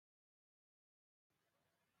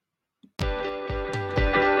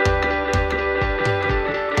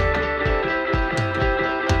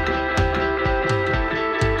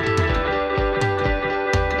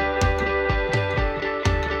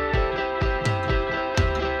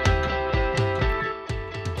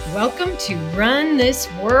Welcome to Run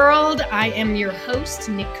This World. I am your host,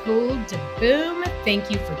 Nicole DeBoom.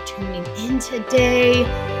 Thank you for tuning in today.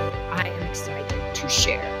 I am excited to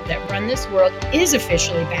share that Run This World is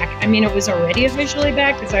officially back. I mean, it was already officially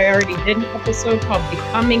back because I already did an episode called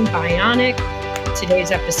Becoming Bionic.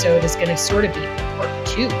 Today's episode is going to sort of be part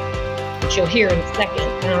 2, which you'll hear in a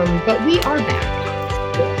second. But we are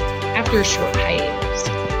back after a short hiatus.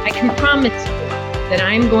 I can promise you that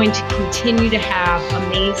I'm going to continue to have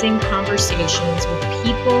amazing conversations with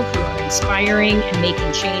people who are inspiring and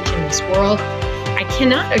making change in this world. I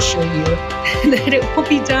cannot assure you that it will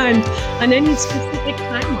be done on any specific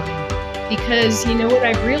timeline, because you know what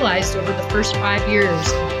I've realized over the first 5 years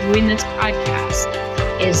of doing this podcast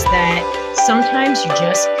is that sometimes you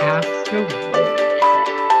just have to roll with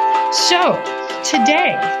it. So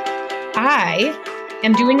today, I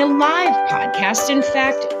am doing a live podcast. In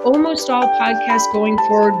fact, almost all podcasts going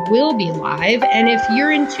forward will be live. And if you're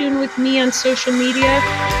in tune with me on social media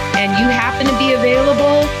and you happen to be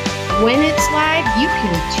available when it's live, you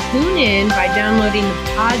can tune in by downloading the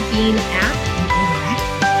Podbean app and interact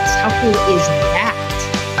with us. How cool is that?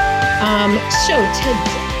 So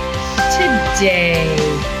today,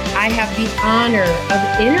 I have the honor of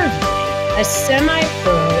interviewing a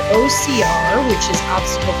semi-pro OCR, which is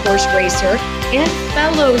obstacle course racer, and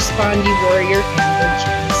fellow Spondy warrior, Amber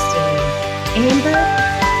Johnston. Amber,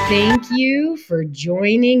 thank you for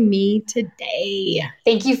joining me today.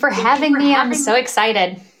 Thank you for having me. I'm so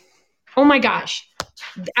excited. Oh my gosh.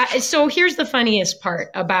 So here's the funniest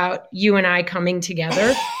part about you and I coming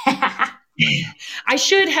together. I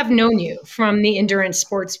should have known you from the endurance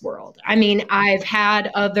sports world. I mean, I've had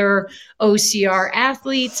other OCR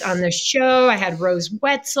athletes on the show. I had Rose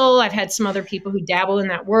Wetzel. I've had some other people who dabble in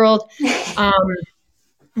that world.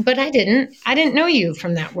 But I didn't know you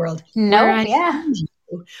from that world. No, yeah.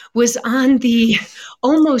 Was on the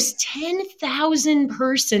almost 10,000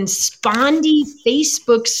 person Spondy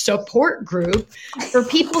Facebook support group for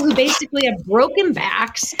people who basically have broken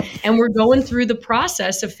backs, and we're going through the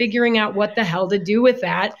process of figuring out what the hell to do with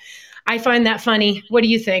that. I find that funny. What do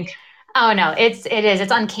you think? Oh no, it is.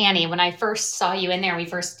 It's uncanny. When I first saw you in there, we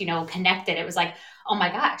first, connected, it was like, oh my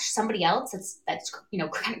gosh, somebody else that's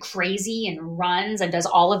kind of crazy and runs and does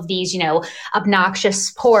all of these, obnoxious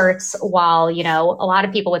sports, while, a lot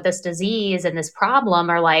of people with this disease and this problem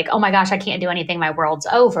are like, oh my gosh, I can't do anything. My world's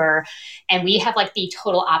over. And we have like the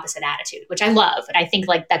total opposite attitude, which I love. And I think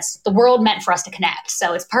like that's the world meant for us to connect.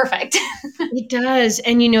 So it's perfect. It does.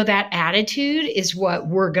 And that attitude is what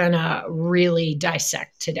we're going to really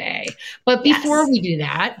dissect today. But before we do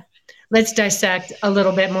that, let's dissect a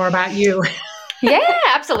little bit more about you. Yeah,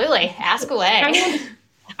 absolutely. Ask away.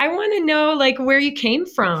 I want to know like where you came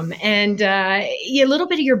from and a little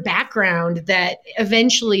bit of your background that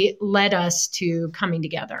eventually led us to coming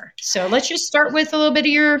together. So let's just start with a little bit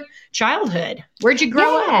of your childhood. Where'd you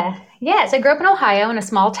grow up? Yeah. So I grew up in Ohio, in a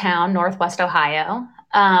small town, Northwest Ohio.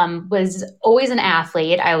 Was always an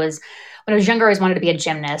athlete. When I was younger, I always wanted to be a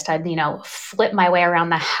gymnast. I'd, flip my way around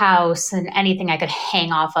the house, and anything I could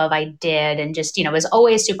hang off of, I did, and just, was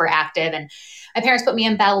always super active. And my parents put me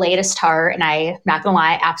in ballet to start, and I'm not gonna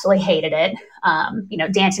lie, I absolutely hated it.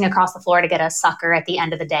 Dancing across the floor to get a sucker at the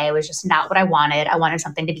end of the day was just not what I wanted. I wanted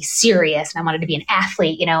something to be serious, and I wanted to be an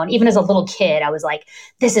athlete, and even as a little kid, I was like,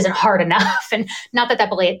 this isn't hard enough. And not that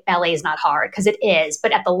ballet is not hard, because it is,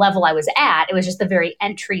 but at the level I was at, it was just the very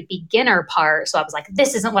entry beginner part. So I was like,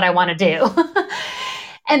 this isn't what I want to do.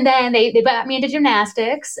 And then they got me into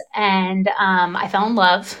gymnastics, and I fell in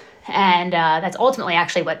love. And that's ultimately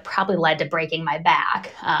actually what probably led to breaking my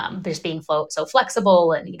back, just being so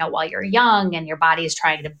flexible. And, while you're young and your body is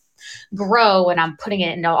trying to grow, and I'm putting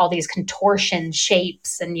it into all these contortion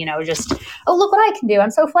shapes and, just, oh, look what I can do.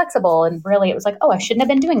 I'm so flexible. And really it was like, oh, I shouldn't have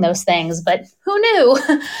been doing those things, but who knew?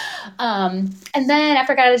 And then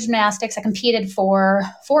after I got out of gymnastics, I competed for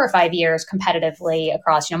 4 or 5 years competitively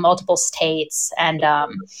across, multiple states, and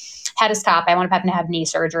had to stop. I wound up having to have knee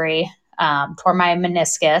surgery. Tore my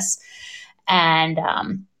meniscus, and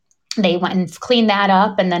they went and cleaned that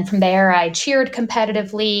up. And then from there, I cheered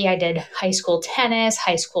competitively. I did high school tennis,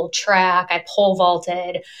 high school track. I pole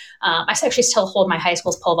vaulted. I actually still hold my high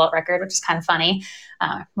school's pole vault record, which is kind of funny.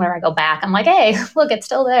 Whenever I go back, I'm like, hey, look, it's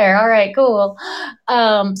still there. All right, cool. So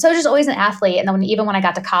I was just always an athlete. And then even when I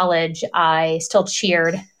got to college, I still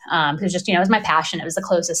cheered because just, it was my passion. It was the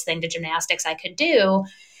closest thing to gymnastics I could do.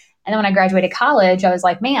 And then when I graduated college, I was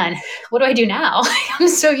like, man, what do I do now? I'm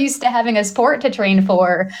so used to having a sport to train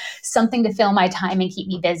for, something to fill my time and keep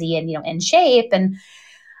me busy and, in shape. And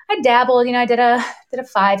I dabbled, I did a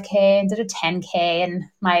 5K and did a 10K, and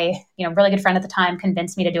my, really good friend at the time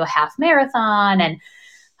convinced me to do a half marathon. And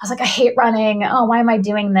I was like, I hate running. Oh, why am I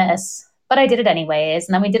doing this? But I did it anyways.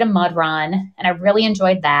 And then we did a mud run and I really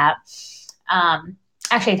enjoyed that.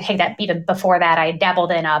 Actually, I take that even before that, I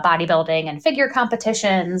dabbled in bodybuilding and figure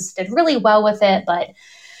competitions, did really well with it. But I'm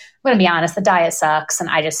going to be honest, the diet sucks. And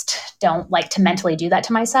I just don't like to mentally do that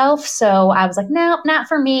to myself. So I was like, no, not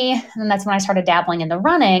for me. And that's when I started dabbling in the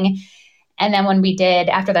running. And then when we did,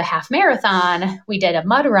 after the half marathon, we did a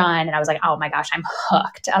mud run. And I was like, oh my gosh, I'm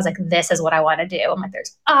hooked. I was like, this is what I want to do. I'm like,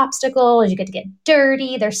 there's obstacles. You get to get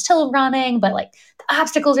dirty. They're still running, but like the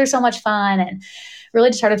obstacles are so much fun. And really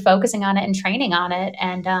just started focusing on it and training on it.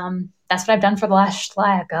 And that's what I've done for the last,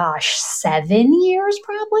 7 years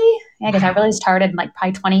probably. Yeah, because I really started in like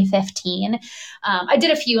probably 2015. I did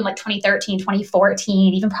a few in like 2013,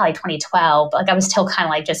 2014, even probably 2012. But like I was still kind of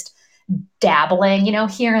like just dabbling,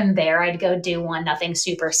 here and there. I'd go do one, nothing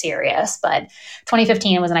super serious. But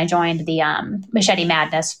 2015 was when I joined the Machete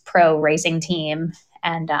Madness pro racing team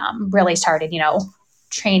and really started,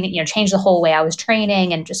 training, change the whole way I was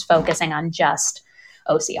training and just focusing on just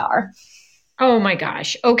OCR. Oh my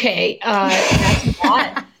gosh. Okay. That's a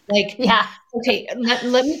lot. Like, yeah. Okay.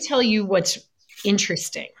 Let me tell you what's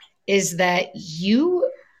interesting is that you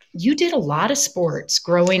did a lot of sports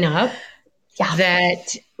growing up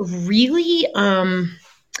that really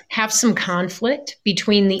have some conflict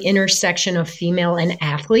between the intersection of female and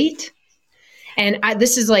athlete. And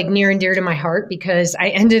this is like near and dear to my heart because I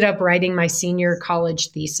ended up writing my senior college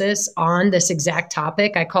thesis on this exact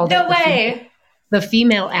topic. I called it the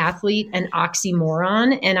female athlete and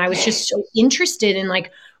oxymoron. And I was just so interested in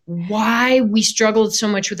like why we struggled so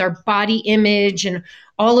much with our body image and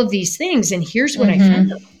all of these things. And here's what I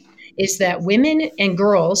found is that women and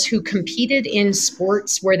girls who competed in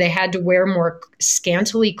sports where they had to wear more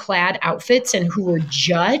scantily clad outfits and who were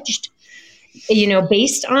judged,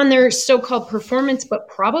 based on their so-called performance, but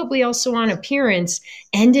probably also on appearance,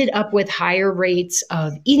 ended up with higher rates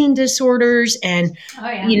of eating disorders and,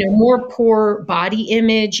 more poor body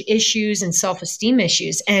image issues and self-esteem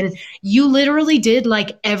issues. And you literally did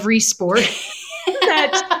like every sport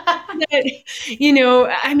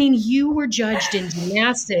you were judged in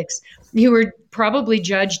gymnastics. You were probably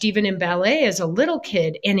judged even in ballet as a little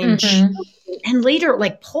kid and in and later,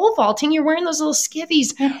 like pole vaulting, you're wearing those little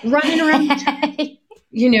skivvies running around.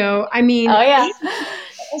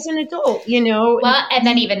 As an adult, Well, and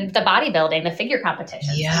then even the bodybuilding, the figure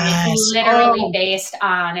competitions. Yes. It's literally based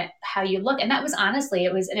on how you look. And that was honestly,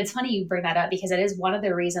 and it's funny you bring that up because it is one of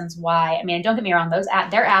the reasons why, don't get me wrong,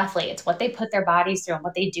 they're athletes, what they put their bodies through and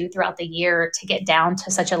what they do throughout the year to get down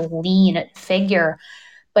to such a lean figure.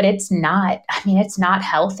 But it's not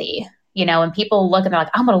healthy. And people look and they're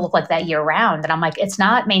like, I'm going to look like that year round. And I'm like, it's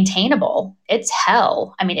not maintainable. It's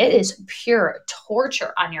hell. It is pure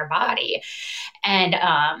torture on your body. And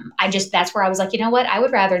that's where I was like, you know what? I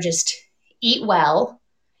would rather just eat well,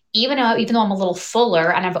 even though I'm a little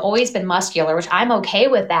fuller and I've always been muscular, which I'm okay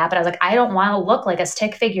with that. But I was like, I don't want to look like a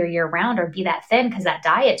stick figure year round or be that thin because that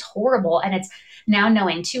diet's horrible. And it's now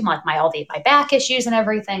knowing too much my back issues and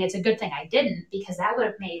everything. It's a good thing I didn't because that would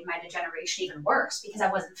have made my degeneration even worse because I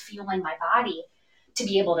wasn't fueling my body to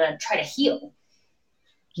be able to try to heal.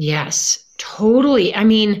 Yes, totally.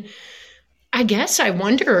 I guess I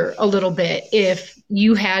wonder a little bit if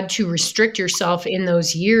you had to restrict yourself in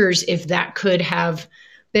those years, if that could have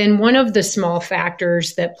been one of the small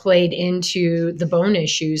factors that played into the bone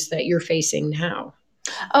issues that you're facing now.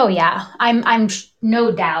 Oh yeah, I'm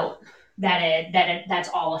no doubt that's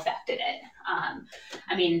all affected it.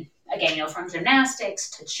 Again, from gymnastics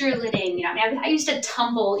to cheerleading, I used to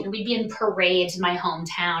tumble, we'd be in parades in my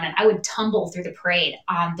hometown and I would tumble through the parade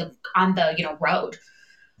on the road.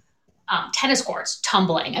 Tennis courts,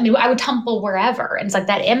 tumbling. I would tumble wherever. And it's like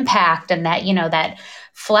that impact and that, that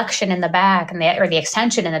flexion in the back and the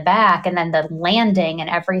extension in the back and then the landing and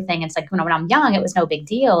everything. It's like, when I'm young, it was no big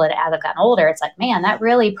deal. And as I've gotten older, it's like, man, that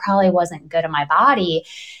really probably wasn't good in my body.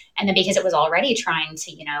 And then because it was already trying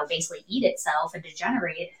to, basically eat itself and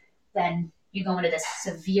degenerate, then you go into this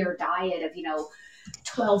severe diet of,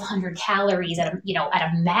 1,200 calories at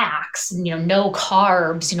a max, no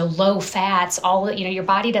carbs, low fats, all, your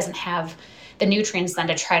body doesn't have the nutrients then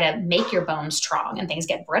to try to make your bones strong and things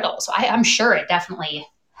get brittle. So I'm sure it definitely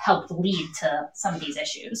helped lead to some of these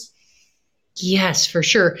issues. Yes, for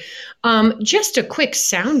sure. Just a quick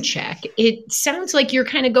sound check. It sounds like you're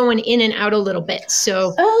kind of going in and out a little bit.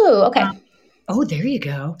 So, okay. There you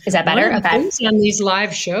go. Is that better? One of the things on these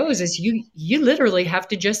live shows is you literally have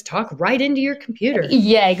to just talk right into your computer.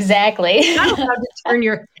 Yeah, exactly. You're not allowed to turn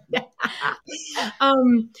your head.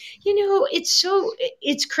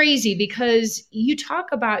 It's crazy because you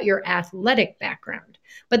talk about your athletic background,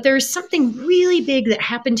 but there's something really big that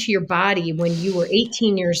happened to your body when you were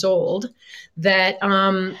 18 years old that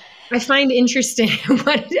I find interesting.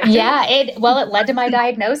 Yeah, it led to my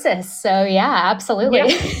diagnosis. So yeah, Yeah.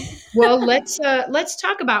 absolutely. Well, let's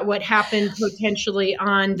talk about what happened potentially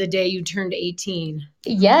on the day you turned 18.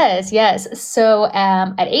 Yes, yes. So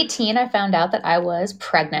at 18, I found out that I was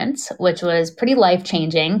pregnant, which was pretty life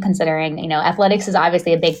changing considering, athletics is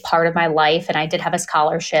obviously a big part of my life. And I did have a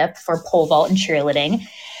scholarship for pole vault and cheerleading.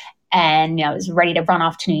 And, I was ready to run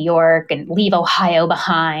off to New York and leave Ohio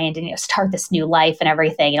behind and, start this new life and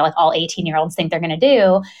everything, like all 18-year-olds think they're going to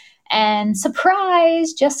do. And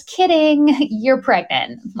surprise, just kidding, you're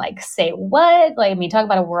pregnant. Like, say what? Like, I mean, talk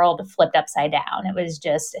about a world flipped upside down. It was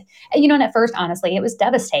just, and at first, honestly, it was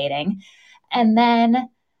devastating. And then,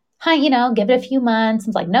 give it a few months.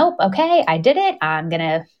 It's like, nope, okay, I did it. I'm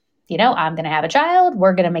gonna have a child.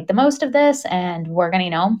 We're gonna make the most of this, and we're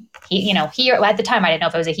gonna, he at the time I didn't know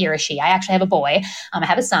if it was a he or a she. I actually have a boy. I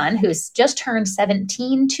have a son who's just turned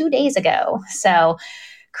 17 2 days ago. So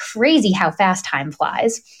crazy how fast time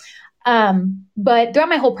flies. But throughout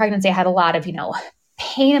my whole pregnancy, I had a lot of,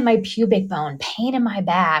 pain in my pubic bone, pain in my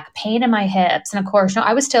back, pain in my hips. And of course,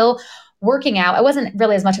 I was still working out. I wasn't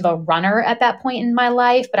really as much of a runner at that point in my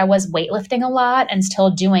life, but I was weightlifting a lot and still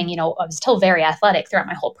doing, I was still very athletic throughout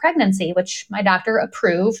my whole pregnancy, which my doctor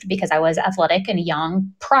approved because I was athletic and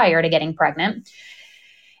young prior to getting pregnant.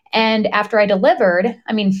 And after I delivered,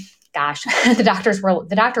 I mean, gosh, the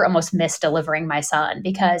doctor almost missed delivering my son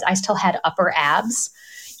because I still had upper abs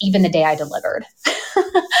even the day I delivered.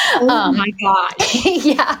 Oh my gosh.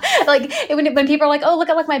 Yeah. Like when people are like, oh, look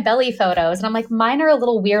at like my belly photos. And I'm like, mine are a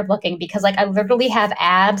little weird looking because like I literally have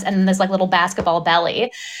abs and this like little basketball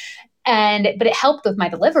belly. But it helped with my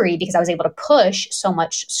delivery because I was able to push so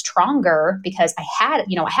much stronger because I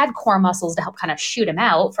had core muscles to help kind of shoot them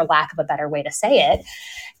out, for lack of a better way to say it.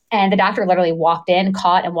 And the doctor literally walked in,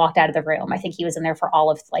 caught, and walked out of the room. I think he was in there for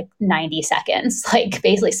all of like 90 seconds, like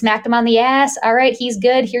basically smacked him on the ass. All right, he's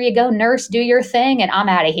good. Here you go, nurse, do your thing. And I'm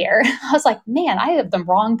out of here. I was like, man, I have the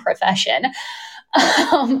wrong profession.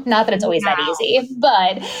 Not that it's always that easy,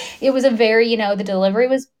 but it was a very, the delivery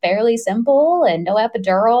was fairly simple and no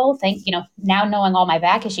epidural. Now knowing all my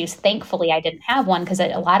back issues, thankfully I didn't have one because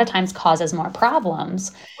it a lot of times causes more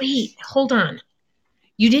problems. Wait, hold on.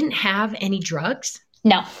 You didn't have any drugs?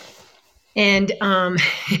 No. And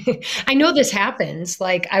I know this happens.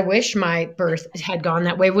 Like, I wish my birth had gone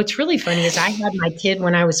that way. What's really funny is I had my kid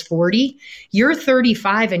when I was 40. You're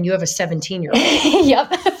 35 and you have a 17-year-old.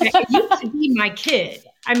 Yep. You could be my kid.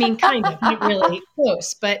 I mean, kind of, not really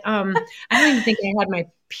close. But I don't even think I had my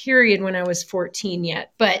period when I was 14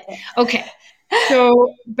 yet. But okay.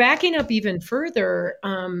 So backing up even further,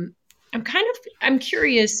 I'm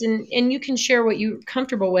curious, and you can share what you're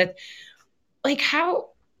comfortable with. Like how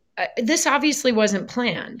this obviously wasn't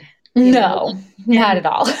planned. No, not at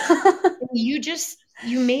all.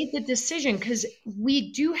 you made the decision because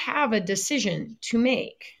we do have a decision to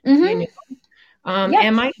make. Mm-hmm. Yep.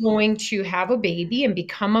 Am I going to have a baby and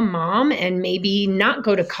become a mom and maybe not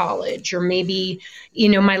go to college, or maybe,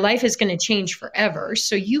 my life is going to change forever.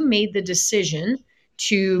 So you made the decision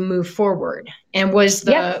to move forward. And was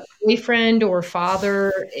the boyfriend or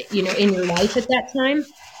father, in your life at that time?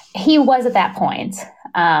 He was at that point.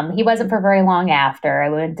 He wasn't for very long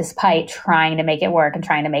after. Despite trying to make it work,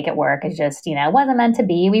 it just, it wasn't meant to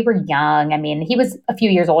be. We were young. I mean, he was a few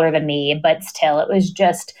years older than me, but still, it was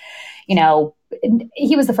just,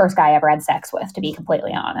 he was the first guy I ever had sex with, to be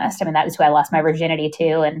completely honest. I mean, that was who I lost my virginity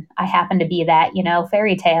to. And I happened to be that,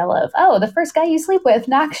 fairy tale of, oh, the first guy you sleep with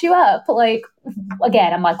knocks you up. Like,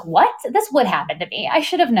 again, I'm like, what? This would happen to me. I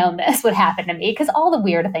should have known this would happen to me because all the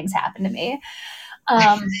weird things happened to me.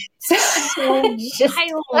 So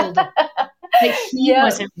just wild. Like he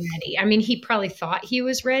wasn't ready. I mean, he probably thought he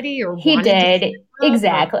was ready, or he did.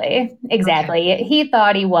 Exactly. Okay. He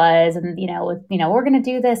thought he was, and we're going to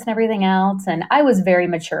do this and everything else. And I was very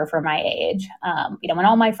mature for my age. When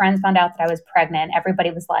all my friends found out that I was pregnant,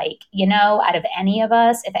 everybody was like, out of any of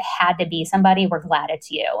us, if it had to be somebody, we're glad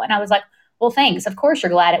it's you. And I was like, well, thanks. Of course you're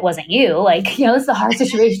glad it wasn't you. Like, this is a hard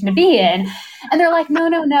situation to be in. And they're like,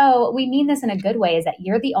 no, we mean this in a good way, is that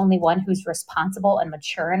you're the only one who's responsible and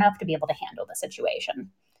mature enough to be able to handle the situation.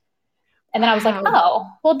 And then I was like, oh,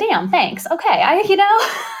 well, damn, thanks. Okay. I'll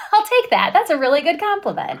take that. That's a really good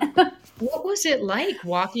compliment. What was it like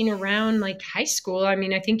walking around like high school? I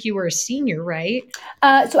mean, I think you were a senior, right?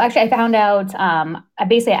 So actually I found out,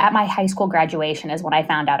 basically at my high school graduation is when I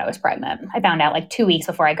found out I was pregnant. I found out like 2 weeks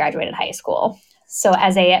before I graduated high school. So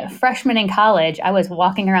as a freshman in college, I was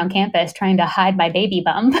walking around campus trying to hide my baby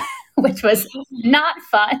bump, which was not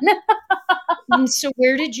fun. And so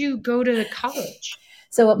where did you go to college?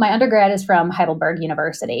 So my undergrad is from Heidelberg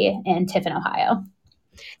University in Tiffin, Ohio.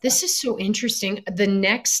 This is so interesting. The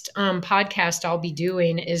next podcast I'll be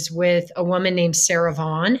doing is with a woman named Sarah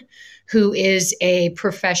Vaughn, who is a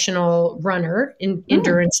professional runner,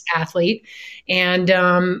 endurance athlete.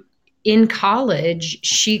 And in college,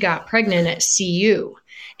 she got pregnant at CU.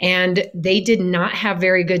 And they did not have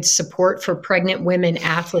very good support for pregnant women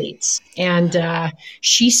athletes. And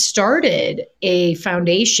she started a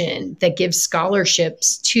foundation that gives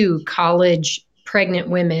scholarships to college pregnant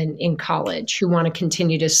women in college who want to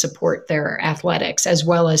continue to support their athletics as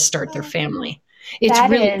well as start their family. It's That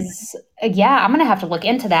really is, yeah, I'm going to have to look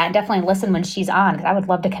into that and definitely listen when she's on because I would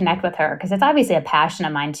love to connect with her because it's obviously a passion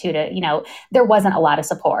of mine too. There wasn't a lot of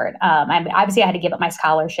support. Obviously, I had to give up my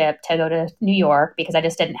scholarship to go to New York because I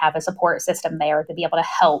just didn't have a support system there to be able to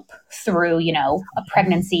help through, a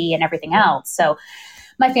pregnancy and everything else. So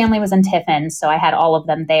my family was in Tiffin, so I had all of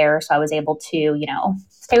them there. So I was able to,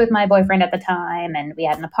 stay with my boyfriend at the time, and we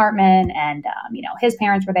had an apartment, and his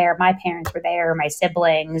parents were there, my parents were there, my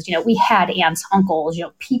siblings. We had aunts, uncles,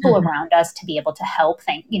 people around us to be able to help.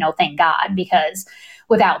 Thank God, because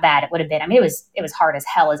without that, it would have been. I mean, it was hard as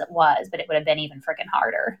hell as it was, but it would have been even freaking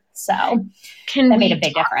harder. So that made a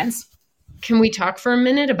big difference. Can we talk for a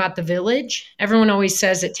minute about the village? Everyone always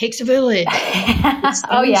says it takes a village.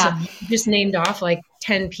 Oh, yeah. You just named off like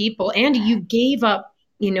 10 people. And you gave up,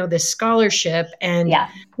 the scholarship. And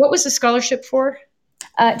what was the scholarship for?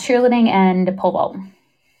 Cheerleading and pole vault.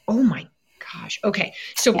 Oh, my gosh. Okay.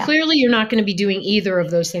 So clearly you're not going to be doing either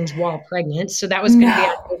of those things while pregnant. So that was going to be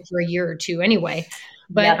out there for a year or two anyway.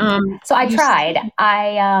 But so I tried.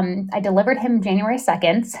 I delivered him January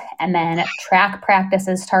 2nd, and then track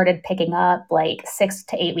practices started picking up like 6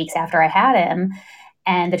 to 8 weeks after I had him.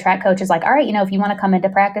 And the track coach is like, all right, if you want to come into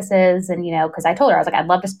practices, and because I told her, I was like, I'd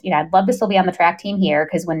love to still be on the track team here,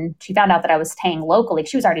 because when she found out that I was staying locally,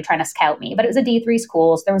 she was already trying to scout me, but it was a D3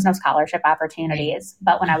 school, so there was no scholarship opportunities.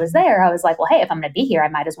 But when I was there, I was like, well, hey, if I'm going to be here, I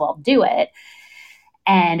might as well do it.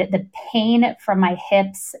 And the pain from my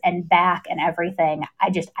hips and back and everything,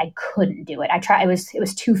 I couldn't do it. I tried. It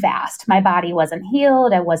was too fast. My body wasn't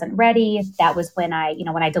healed. I wasn't ready. That was when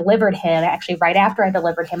when I delivered him, actually right after I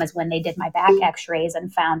delivered him is when they did my back x-rays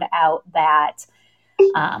and found out that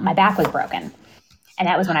my back was broken. And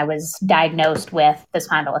that was when I was diagnosed with the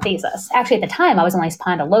spondylolisthesis. Actually, at the time, I was only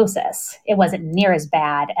spondylosis. It wasn't near as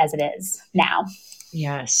bad as it is now.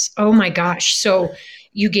 Yes. Oh my gosh. So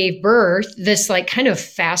you gave birth, this like kind of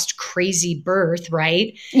fast, crazy birth,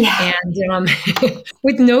 right? Yeah. And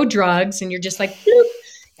with no drugs, and you're just like, bloop.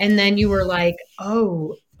 And then you were like,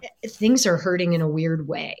 oh, things are hurting in a weird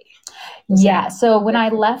way. Yeah. So when I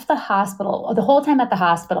left the hospital, the whole time at the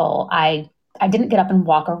hospital, I didn't get up and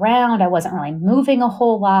walk around. I wasn't really moving a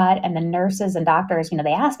whole lot. And the nurses and doctors,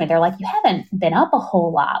 they asked me, they're like, you haven't been up a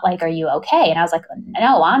whole lot. Like, are you okay? And I was like,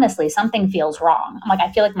 no, honestly, something feels wrong. I'm like,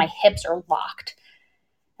 I feel like my hips are locked.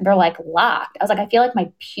 And they're like, locked. I was like, I feel like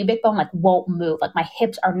my pubic bone won't move. Like my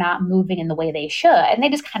hips are not moving in the way they should. And they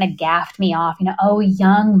just kind of gaffed me off, oh,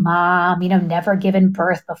 young mom, never given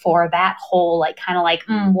birth before, that whole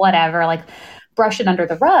whatever, like brush it under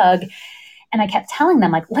the rug. And I kept telling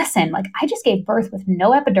them listen, I just gave birth with no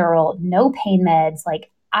epidural, no pain meds.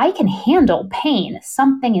 I can handle pain.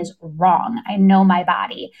 Something is wrong. I know my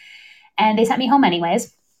body. And they sent me home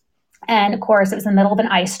anyways. And of course, it was in the middle of an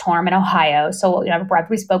ice storm in Ohio. So,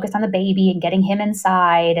 everybody's focused on the baby and getting him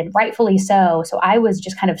inside, and rightfully so. So I was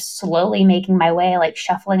just kind of slowly making my way,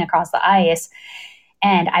 shuffling across the ice.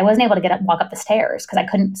 And I wasn't able to walk up the stairs because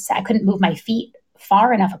I couldn't move my feet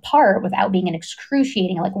far enough apart without being in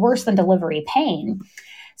excruciating, worse than delivery pain.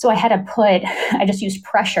 So I just used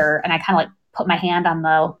pressure, and I kind of put my hand on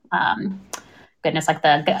the,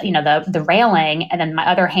 the railing, and then my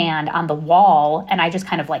other hand on the wall. And I just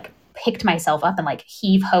kind of picked myself up and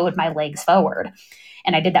heave-hoed my legs forward.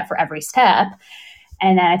 And I did that for every step.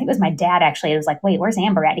 And then I think it was my dad actually. It was like, wait, where's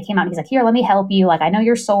Amber at? He came out and he's like, here, let me help you. I know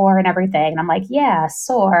you're sore and everything. And I'm like, yeah,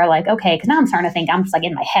 sore. Okay. Cause now I'm starting to think I'm just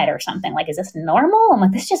in my head or something. Is this normal? I'm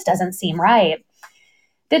like, this just doesn't seem right.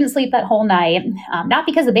 Didn't sleep that whole night. Not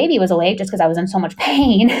because the baby was awake, just because I was in so much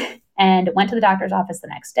pain. And went to the doctor's office the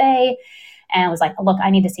next day and was like, look, I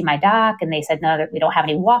need to see my doc. And they said, no, we don't have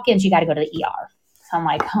any walk-ins. You got to go to the ER. So I'm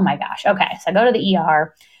like, oh my gosh. Okay. So I go to the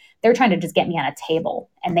ER. They're trying to just get me on a table,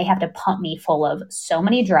 and they have to pump me full of so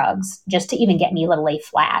many drugs just to even get me to lay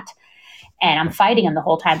flat. And I'm fighting them the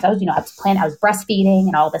whole time. So I was breastfeeding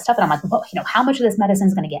and all this stuff. And I'm like, well, how much of this medicine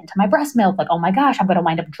is going to get into my breast milk? Oh my gosh, I'm going to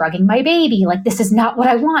wind up drugging my baby. This is not what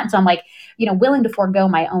I want. So I'm willing to forego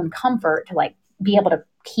my own comfort to be able to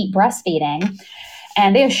keep breastfeeding.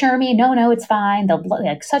 And they assure me, no, it's fine.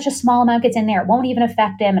 Like, such a small amount gets in there. It won't even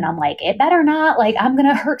affect him. And I'm like, it better not. Like, I'm going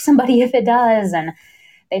to hurt somebody if it does. And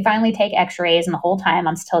they finally take x-rays. And the whole time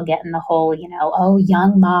I'm still getting the whole, oh,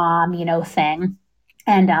 young mom, thing.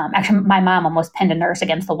 And actually, my mom almost pinned a nurse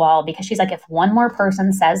against the wall because she's like, if one more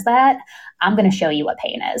person says that, I'm going to show you what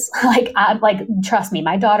pain is. I'm like, trust me,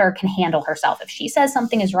 my daughter can handle herself. If she says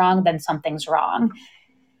something is wrong, then something's wrong.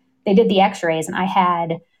 They did the x-rays and I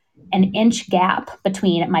had an inch gap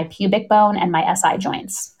between my pubic bone and my SI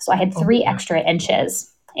joints. So I had 3 extra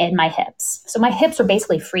inches in my hips. So my hips were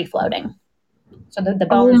basically free floating. So the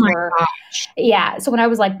bones were, yeah. So when I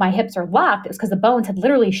was like, my hips are locked, it was because the bones had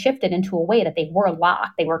literally shifted into a way that they were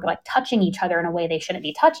locked. They were like touching each other in a way they shouldn't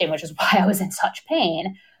be touching, which is why I was in such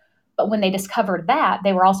pain. But when they discovered that,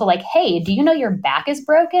 they were also like, hey, do you know your back is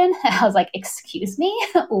broken? And I was like, excuse me,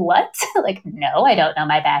 what? Like, no, I don't know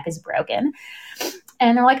my back is broken.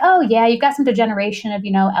 And they're like, oh yeah, you've got some degeneration of,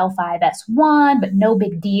 L5-S1, but no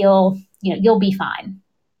big deal. You'll be fine.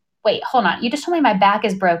 Wait, hold on. You just told me my back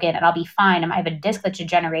is broken and I'll be fine. And I have a disc that's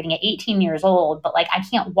degenerating at 18 years old, but like, I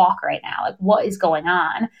can't walk right now. Like, what is going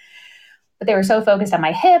on? But they were so focused on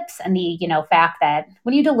my hips and the, fact that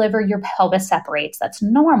when you deliver, your pelvis separates. That's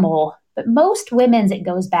normal. But most women's, it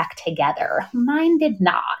goes back together. Mine did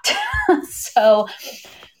not. So,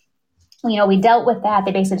 we dealt with that.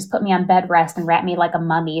 They basically just put me on bed rest and wrapped me like a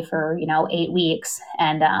mummy for, 8 weeks.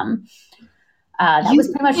 And that was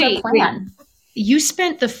pretty much the plan. You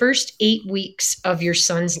spent the first 8 weeks of your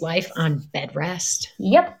son's life on bed rest?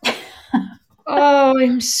 Yep. Oh,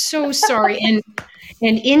 I'm so sorry. And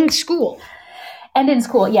in school? And in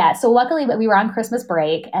school, yeah. So luckily we were on Christmas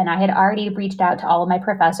break and I had already reached out to all of my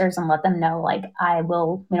professors and let them know, like, I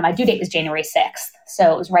will, my due date was January 6th.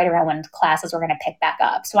 So it was right around when classes were going to pick back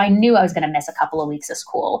up. So I knew I was going to miss a couple of weeks of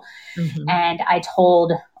school. Mm-hmm. And I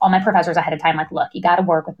told all my professors ahead of time, like, look, you got to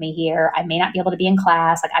work with me here. I may not be able to be in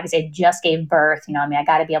class. Like, obviously I just gave birth, I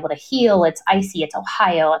got to be able to heal. It's icy. It's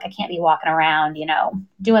Ohio. Like, I can't be walking around,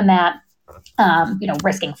 doing that,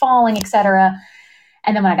 risking falling, etc.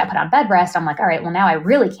 And then when I got put on bed rest, I'm like, all right, well, now I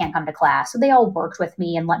really can't come to class. So they all worked with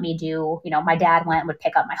me and let me do, my dad would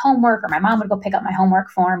pick up my homework or my mom would go pick up my homework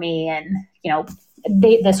for me. And,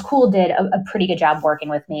 the school did a pretty good job working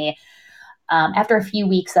with me. After a few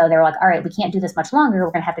weeks, though, they were like, all right, we can't do this much longer.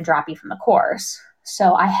 We're going to have to drop you from the course.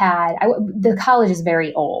 So the college is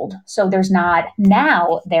very old. So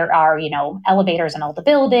now there are, elevators in all the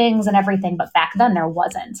buildings and everything. But back then there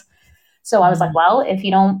wasn't. So I was like, well, if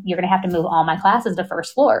you're going to have to move all my classes to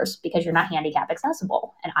first floors because you're not handicap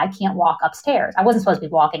accessible and I can't walk upstairs. I wasn't supposed to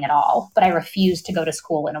be walking at all, but I refused to go to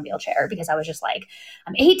school in a wheelchair because I was just like,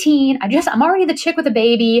 I'm 18. I'm already the chick with a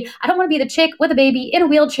baby. I don't want to be the chick with a baby in a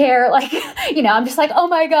wheelchair. Like, I'm just like, oh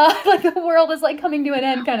my God, like the world is like coming to an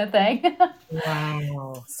end kind of thing.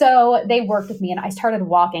 Wow. So they worked with me and I started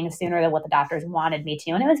walking sooner than what the doctors wanted me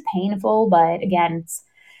to. And it was painful, but again, it's,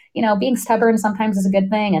 being stubborn sometimes is a good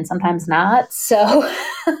thing and sometimes not. So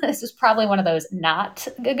this is probably one of those not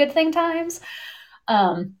a good thing times.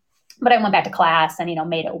 But I went back to class and,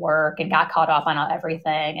 made it work and got caught up on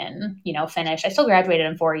everything and, finished. I still graduated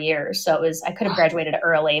in 4 years. So I could have graduated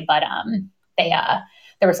early, but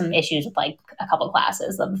there were some issues with like a couple of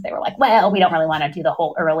classes. They were like, well, we don't really want to do the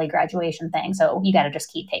whole early graduation thing. So you got to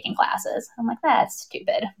just keep taking classes. I'm like, that's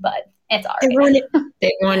stupid, but it's all right.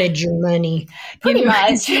 They wanted your money. Pretty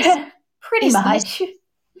much.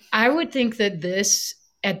 I would think that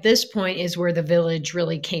at this point is where the village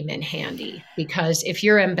really came in handy because if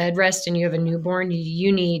you're in bed rest and you have a newborn,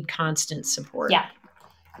 you need constant support. Yeah.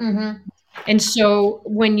 Mm-hmm. And so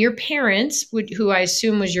when your parents, who I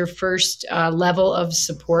assume was your first level of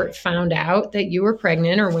support, found out that you were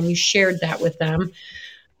pregnant or when you shared that with them,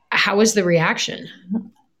 how was the reaction?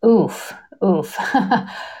 Oof.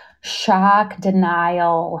 Shock,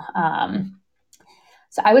 denial.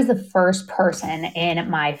 So I was the first person in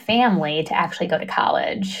my family to actually go to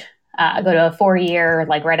college, go to a 4-year,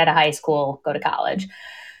 like right out of high school, go to college.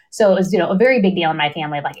 So it was, a very big deal in my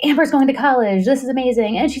family. Like, Amber's going to college. This is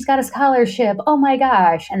amazing. And she's got a scholarship. Oh my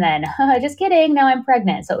gosh. And then, just kidding. Now I'm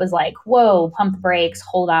pregnant. So it was like, whoa, pump the brakes,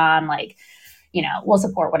 hold on. Like, we'll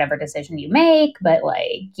support whatever decision you make, but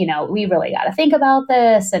like, we really got to think about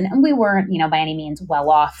this. And we weren't, by any means a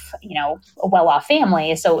well-off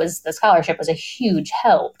family. So the scholarship was a huge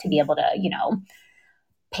help to be able to,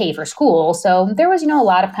 pay for school. So there was, a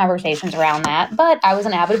lot of conversations around that, but I was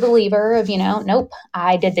an avid believer of, nope,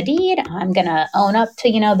 I did the deed. I'm going to own up to,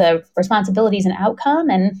 the responsibilities and outcome,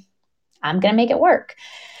 and I'm going to make it work.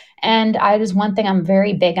 And one thing I'm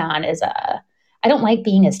very big on is, I don't like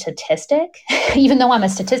being a statistic, even though I'm a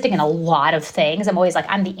statistic in a lot of things. I'm always like,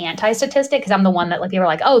 I'm the anti-statistic because I'm the one that like people are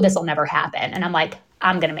like, oh, this will never happen. And I'm like,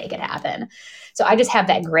 I'm going to make it happen. So I just have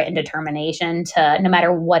that grit and determination to, no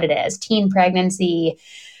matter what it is, teen pregnancy,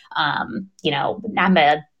 I'm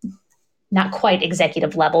a not quite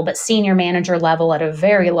executive level, but senior manager level at a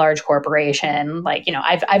very large corporation. Like,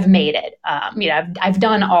 I've made it. I've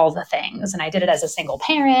done all the things, and I did it as a single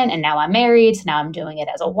parent, and now I'm married. So now I'm doing it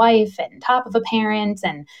as a wife and top of a parent,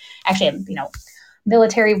 and actually, I'm,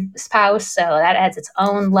 military spouse. So that adds its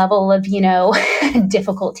own level of,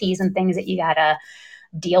 difficulties and things that you gotta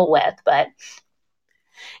deal with. But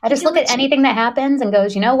I just look at anything that happens and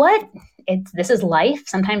goes, you know what? This is life.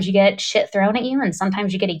 Sometimes you get shit thrown at you, and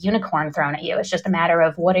sometimes you get a unicorn thrown at you. It's just a matter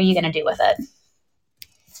of what are you going to do with it?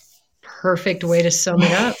 Perfect way to sum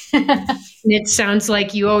it up. It sounds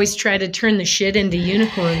like you always try to turn the shit into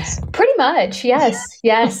unicorns. Pretty much. Yes.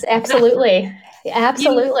 Yes, absolutely.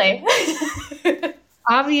 Absolutely.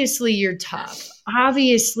 Obviously you're tough.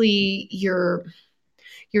 Obviously you're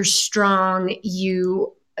strong.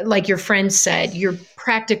 You, like your friend said, you're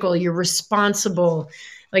practical, you're responsible.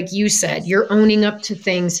 Like you said, you're owning up to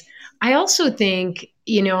things. I also think,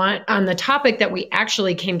 on the topic that we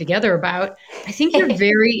actually came together about, I think you're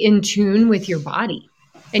very in tune with your body.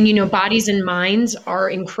 And, bodies and minds are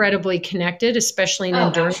incredibly connected, especially in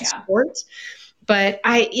endurance sports. But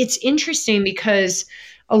it's interesting because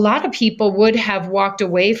a lot of people would have walked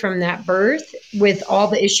away from that birth with all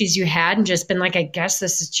the issues you had and just been like, I guess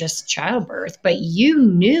this is just childbirth. But you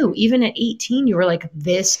knew, even at 18, you were like,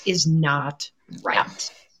 this is not right.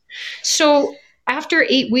 Yeah. So after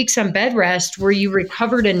 8 weeks on bed rest, were you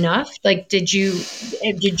recovered enough? Like, did your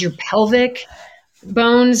pelvic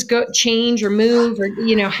bones change or move, or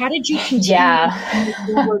how did you continue to move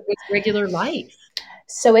forward with regular life?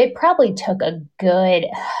 So it probably took a good,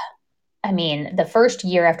 the first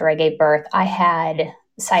year after I gave birth, I had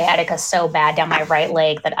sciatica so bad down my right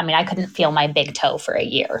leg that I couldn't feel my big toe for a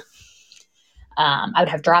year. I would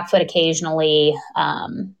have drop foot occasionally.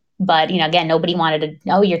 But, again, nobody wanted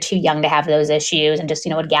to, oh, you're too young to have those issues, and just,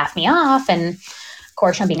 would gaff me off. And of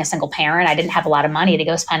course, being a single parent, I didn't have a lot of money to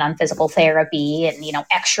go spend on physical therapy and,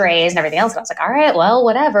 x-rays and everything else. And I was like, all right, well,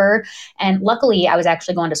 whatever. And luckily, I was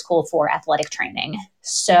actually going to school for athletic training.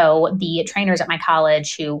 So the trainers at my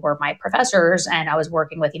college who were my professors and I was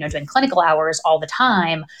working with, doing clinical hours all the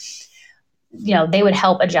time, they would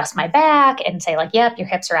help adjust my back and say like, yep, your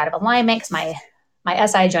hips are out of alignment because my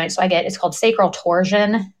SI joint. So it's called sacral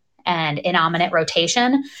torsion and innominate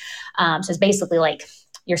rotation. So it's basically like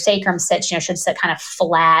your sacrum sits, should sit kind of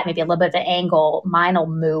flat, maybe a little bit of an angle. Mine will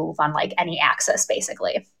move on like any axis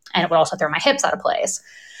basically. And it would also throw my hips out of place.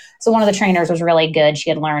 So one of the trainers was really good.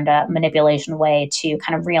 She had learned a manipulation way to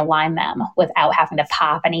kind of realign them without having to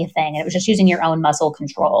pop anything. And it was just using your own muscle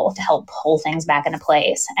control to help pull things back into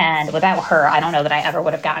place. And without her, I don't know that I ever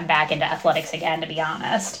would have gotten back into athletics again, to be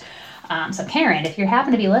honest. So Karen, if you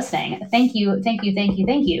happen to be listening, thank you,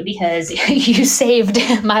 because you saved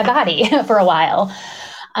my body for a while.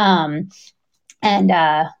 It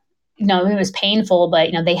was painful,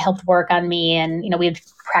 but, they helped work on me, and, we'd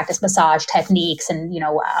practice massage techniques and,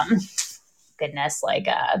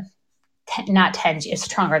 not TENS, it's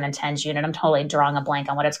stronger than TENS unit. I'm totally drawing a blank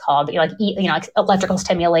on what it's called, but like electrical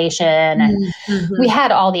stimulation, and we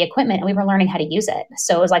had all the equipment and we were learning how to use it.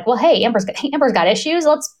 So it was like, well, hey, Amber's got issues.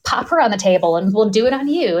 Let's pop her on the table and we'll do it on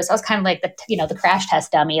you. So I was kind of like the crash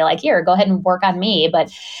test dummy, like, here, go ahead and work on me. But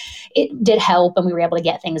it did help, and we were able to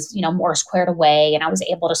get things, more squared away, and I was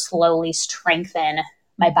able to slowly strengthen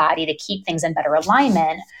my body to keep things in better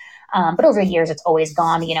alignment. But over the years, it's always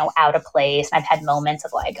gone, out of place. And I've had moments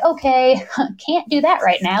of like, okay, can't do that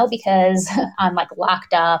right now because I'm like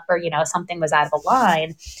locked up, or, something was out of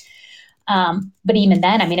line. But even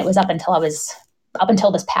then, it was up until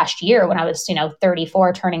this past year when I was,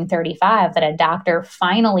 34, turning 35, that a doctor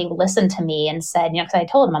finally listened to me and said, because I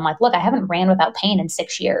told him, I'm like, look, I haven't ran without pain in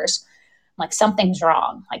 6 years. I'm like, something's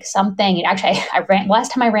wrong. Like actually,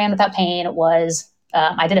 last time I ran without pain was,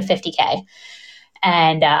 I did a 50K.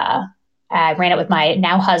 And I ran it with my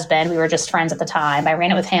now husband. We were just friends at the time. I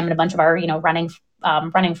ran it with him and a bunch of our, running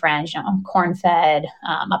friends, Corn Fed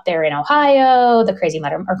up there in Ohio, the Crazy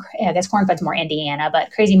Mudder, or I guess Corn Fed's more Indiana,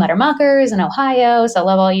 but Crazy Mudder Muckers in Ohio. So I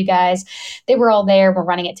love all you guys. They were all there. We're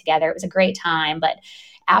running it together. It was a great time. But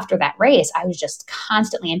after that race, I was just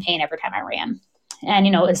constantly in pain every time I ran.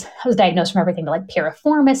 And, I was diagnosed from everything to like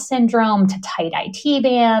piriformis syndrome, to tight IT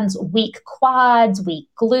bands, weak quads, weak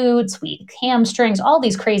glutes, weak hamstrings, all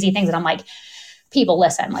these crazy things. And I'm like, people,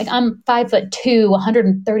 listen, like, I'm 5'2",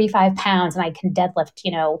 135 pounds, and I can deadlift,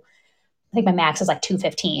 I think my max is like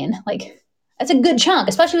 215. Like, That's a good chunk,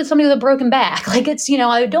 especially with somebody with a broken back. Like it's,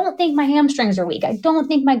 I don't think my hamstrings are weak. I don't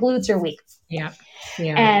think my glutes are weak. Yeah.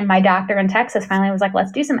 Yeah. And my doctor in Texas finally was like,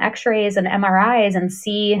 let's do some x-rays and MRIs and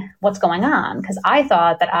see what's going on. Because I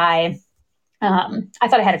thought that I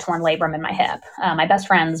had a torn labrum in my hip. My best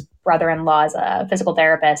friend's brother-in-law is a physical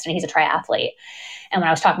therapist and he's a triathlete. And when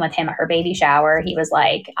I was talking with him at her baby shower, he was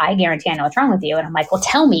like, I guarantee I know what's wrong with you. And I'm like, well,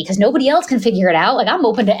 tell me, because nobody else can figure it out. Like, I'm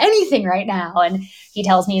open to anything right now. And he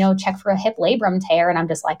tells me, check for a hip labrum tear. And I'm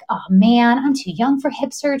just like, oh man, I'm too young for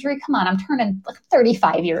hip surgery. Come on, I'm turning like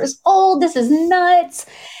 35 years old. This is nuts.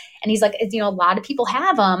 And he's like, a lot of people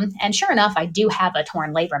have them. And sure enough, I do have a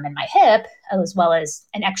torn labrum in my hip, as well as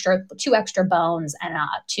two extra bones and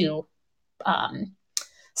two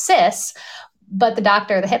cysts. But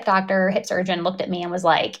the hip surgeon looked at me and was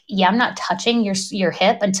like, yeah, I'm not touching your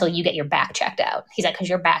hip until you get your back checked out. He's like, because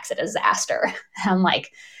your back's a disaster. And I'm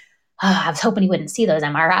like, I was hoping he wouldn't see those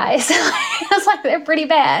MRIs. I was like, they're pretty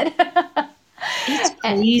bad. It's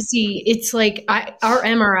crazy. It's like our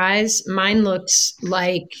MRIs, mine looks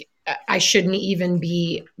like I shouldn't even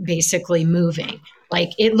be basically moving.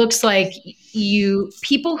 Like it looks like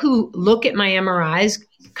people who look at my MRIs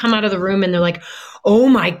come out of the room and they're like, oh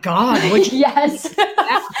my God. Yes.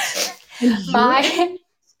 Mine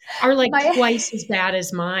are like twice as bad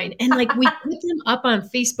as mine. And like we put them up on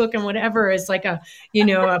Facebook and whatever as like a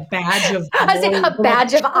badge of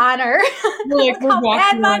honor. We're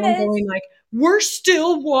walking around going like, we're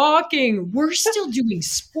still walking. We're still doing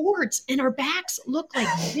sports and our backs look like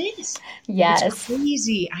this. Yes. It's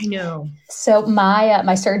crazy. I know. So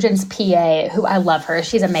my surgeon's PA, who I love her,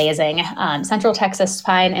 she's amazing. Central Texas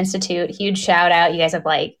Spine Institute, huge shout out. You guys have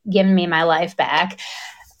like given me my life back.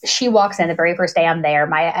 She walks in the very first day I'm there.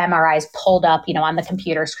 My MRI is pulled up, on the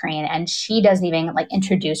computer screen, and she doesn't even like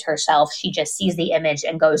introduce herself. She just sees the image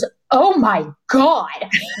and goes, "Oh my God,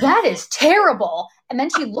 that is terrible." And then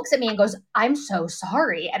she looks at me and goes, "I'm so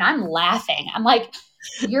sorry." And I'm laughing. I'm like,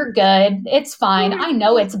 "You're good. It's fine. I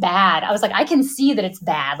know it's bad." I was like, "I can see that it's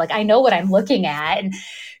bad. Like, I know what I'm looking at." And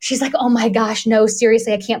she's like, "Oh my gosh, no,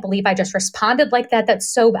 seriously, I can't believe I just responded like that. That's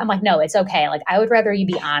so bad." I'm like, "No, it's okay. Like, I would rather you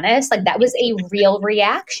be honest. Like, that was a real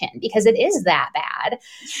reaction because it is that bad."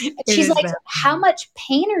 She's like, "How much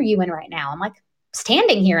pain are you in right now?" I'm like,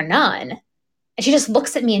 "Standing here, none." And she just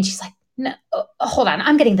looks at me and she's like, "No, hold on.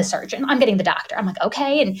 I'm getting the surgeon. I'm getting the doctor." I'm like,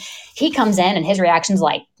 "Okay." And he comes in and his reaction's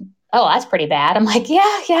like, "Oh, that's pretty bad." I'm like, yeah,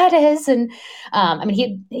 it is. And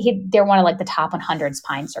they're one of like the top 100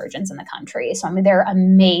 spine surgeons in the country. So, they're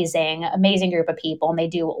amazing group of people. And they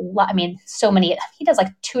do so many, he does like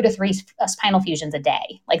 2 to 3 spinal fusions a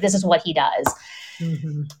day. Like this is what he does.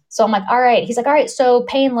 Mm-hmm. So I'm like, all right. He's like, all right. So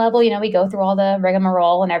pain level, we go through all the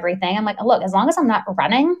rigmarole and everything. I'm like, look, as long as I'm not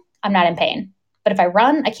running, I'm not in pain. But if I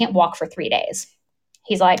run, I can't walk for 3 days.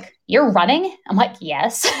 He's like, "You're running?" I'm like,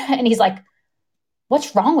 "Yes." And he's like,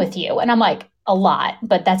 "What's wrong with you?" And I'm like, "A lot,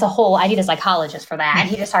 but that's I need a psychologist for that." And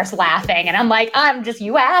he just starts laughing. And I'm like,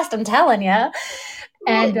 you asked, I'm telling you.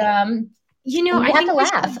 And, I have to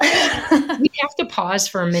laugh. We have to pause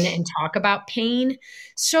for a minute and talk about pain.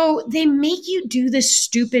 So they make you do this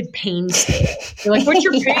stupid pain scale. They're like, "What's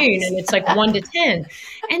your pain?" And it's like 1 to 10.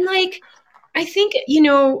 And like, I think,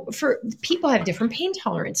 for people have different pain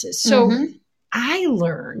tolerances. So mm-hmm. I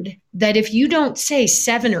learned that if you don't say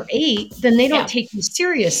 7 or 8, then they don't take you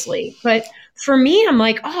seriously. But for me, I'm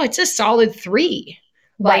like, oh, it's a solid 3.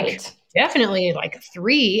 Right. Like, definitely like a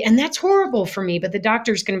 3. And that's horrible for me. But the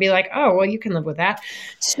doctor's going to be like, oh, well, you can live with that.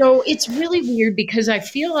 So it's really weird because I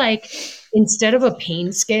feel like instead of a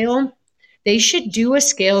pain scale, they should do a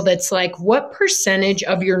scale that's like, what percentage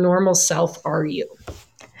of your normal self are you?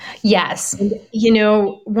 Yes. And,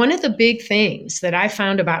 one of the big things that I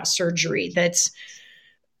found about surgery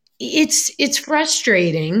it's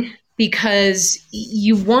frustrating because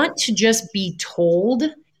you want to just be told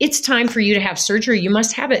it's time for you to have surgery. You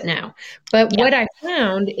must have it now. But what I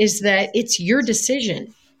found is that it's your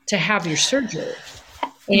decision to have your surgery.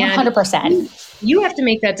 And 100%. You have to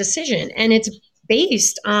make that decision. And it's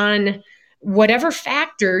based on whatever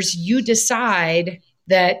factors you decide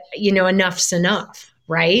that, enough's enough.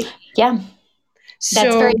 Right? Yeah.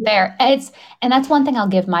 That's very fair. And that's one thing I'll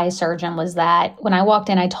give my surgeon was that when I walked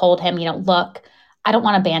in, I told him, look, I don't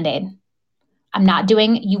want a Band-Aid.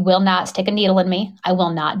 You will not stick a needle in me. I will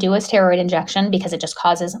not do a steroid injection because it just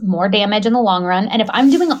causes more damage in the long run. And if I'm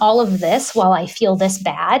doing all of this while I feel this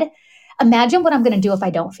bad, imagine what I'm going to do if I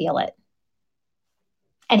don't feel it.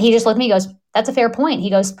 And he just looked at me, he goes, that's a fair point. He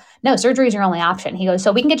goes, no, surgery is your only option. He goes,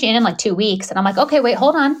 so we can get you in like 2 weeks. And I'm like, okay, wait,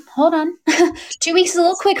 hold on. 2 weeks is a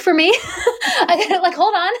little quick for me. I got like,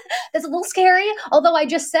 hold on. That's a little scary. Although I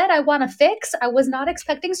just said I want to fix, I was not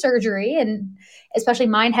expecting surgery. And especially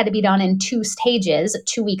mine had to be done in 2 stages,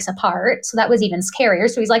 2 weeks apart. So that was even scarier.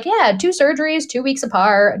 So he's like, yeah, 2 surgeries, 2 weeks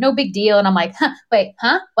apart. No big deal. And I'm like,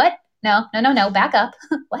 what? No, back up.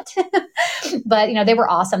 What? But, they were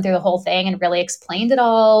awesome through the whole thing and really explained it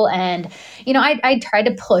all. And, I tried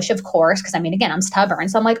to push, of course, because again, I'm stubborn.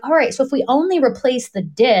 So I'm like, all right, so if we only replace the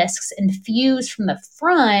discs and fuse from the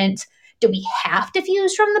front, do we have to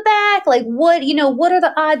fuse from the back? Like what are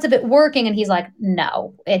the odds of it working? And he's like,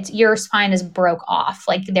 no, your spine is broke off.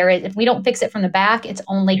 Like if we don't fix it from the back, it's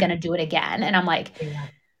only going to do it again. And I'm like,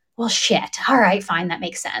 well, shit. All right, fine. That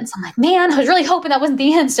makes sense. I'm like, man, I was really hoping that wasn't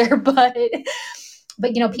the answer, but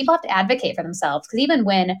people have to advocate for themselves. Because even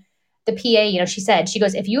when the PA, she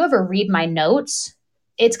goes, if you ever read my notes,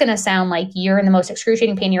 it's going to sound like you're in the most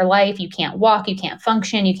excruciating pain in your life. You can't walk, you can't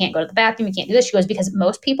function, you can't go to the bathroom, you can't do this. She goes, because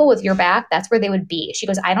most people with your back, that's where they would be. She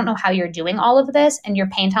goes, I don't know how you're doing all of this, and your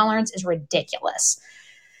pain tolerance is ridiculous.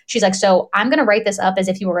 She's like, so I'm going to write this up as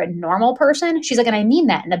if you were a normal person. She's like, and I mean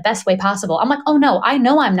that in the best way possible. I'm like, oh no, I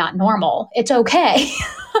know I'm not normal. It's okay.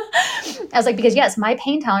 I was like, because yes, my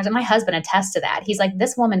pain tolerance, and my husband attests to that. He's like,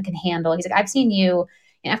 this woman can handle. He's like, I've seen you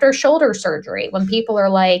after shoulder surgery when people are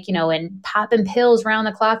like, and popping pills round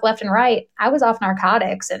the clock left and right. I was off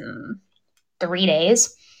narcotics in 3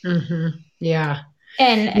 days. Mm-hmm. Yeah.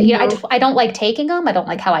 And I don't like taking them. I don't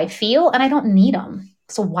like how I feel, and I don't need them.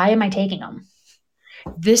 So why am I taking them?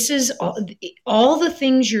 This is all the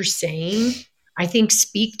things you're saying, I think,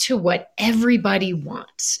 speak to what everybody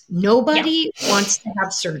wants. Nobody wants to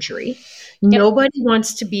have surgery. Nobody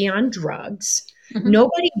wants to be on drugs. Mm-hmm.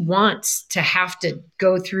 Nobody wants to have to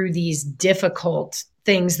go through these difficult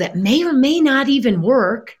things that may or may not even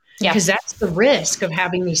work, because that's the risk of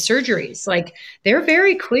having these surgeries. Like, they're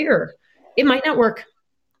very clear. It might not work.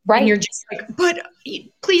 Right. And you're just like, but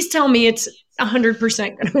please tell me it's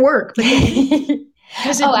 100% going to work.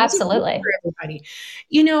 Oh, absolutely. For everybody.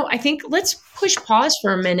 I think let's push pause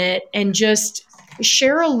for a minute and just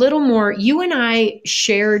share a little more. You and I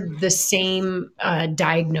shared the same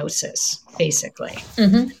diagnosis, basically.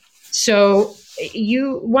 Mm-hmm. So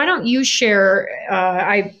why don't you share?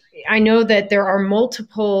 I know that there are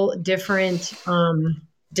multiple different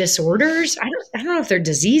disorders. I don't know if they're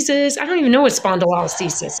diseases. I don't even know what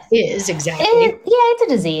spondylolisthesis is exactly. It's a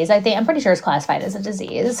disease. I'm pretty sure it's classified as a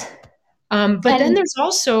disease. But then there's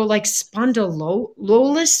also like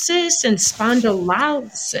spondylolysis and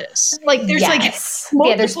spondylolysis. Like there's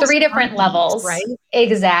there's 3 different levels, right?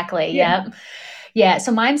 Exactly. Yeah. Yep. Yeah.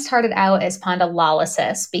 So mine started out as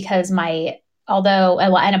spondylolysis because and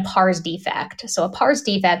a pars defect. So a pars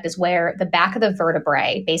defect is where the back of the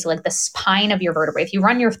vertebrae, basically like the spine of your vertebrae, if you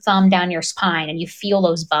run your thumb down your spine and you feel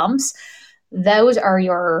those bumps, those are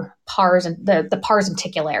your pars, and the pars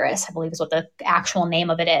ventricularis, I believe is what the actual name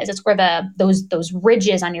of it is. It's where those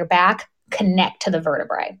ridges on your back connect to the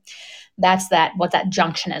vertebrae. That's what that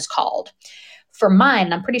junction is called. For mine,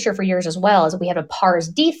 and I'm pretty sure for yours as well, is we have a pars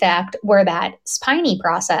defect where that spiny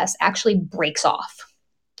process actually breaks off.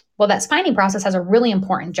 Well, that spiny process has a really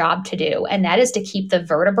important job to do, and that is to keep the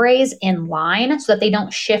vertebrae in line so that they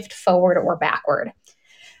don't shift forward or backward.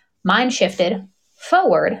 Mine shifted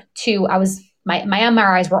forward to, my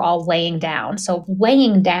MRIs were all laying down. So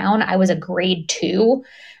laying down, I was a grade 2,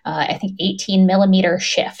 I think 18 millimeter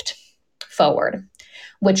shift forward,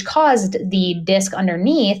 which caused the disc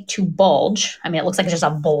underneath to bulge. I mean, it looks like it's just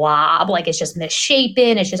a blob, like it's just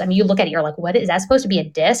misshapen. It's just, you look at it, you're like, what is that supposed to be, a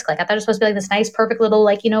disc? Like I thought it was supposed to be like this nice, perfect little,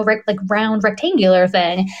 like round rectangular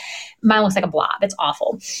thing. Mine looks like a blob. It's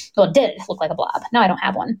awful. Well, it did look like a blob. Now I don't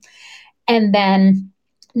have one. And then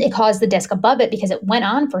it caused the disc above it, because it went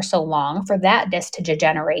on for so long, for that disc to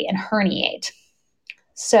degenerate and herniate.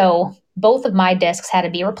 So both of my discs had to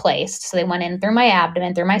be replaced. So they went in through my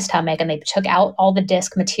abdomen, through my stomach, and they took out all the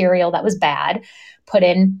disc material that was bad, put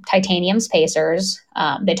in titanium spacers.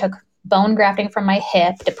 They took bone grafting from my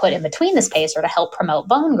hip to put in between the spacer to help promote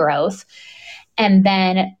bone growth. And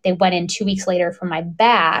then they went in 2 weeks later from my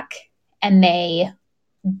back, and they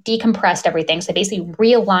decompressed everything. So basically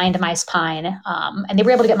realigned my spine, and they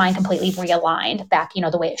were able to get mine completely realigned back,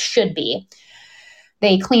 the way it should be.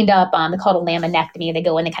 They cleaned up, they call it a laminectomy. They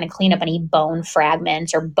go in, they kind of clean up any bone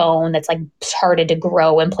fragments or bone that's like started to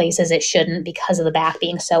grow in places it shouldn't because of the back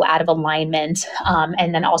being so out of alignment.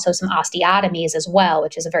 And then also some osteotomies as well,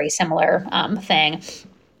 which is a very similar thing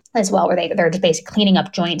as well, where they're just basically cleaning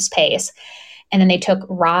up joint space. And then they took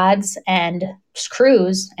rods and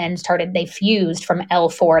screws and they fused from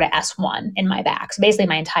L4 to S1 in my back. So basically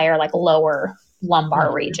my entire like lower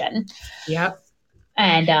lumbar region. Yep.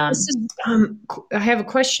 And I have a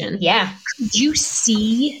question. Yeah. Could you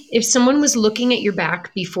see, if someone was looking at your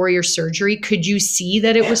back before your surgery, could you see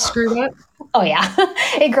that it was screwed up? Oh yeah.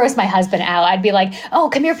 It grossed my husband out. I'd be like, oh,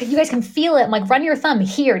 come here. You guys can feel it. I'm like, run your thumb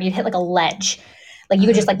here. And you'd hit like a ledge. Like you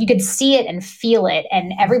could just you could see it and feel it.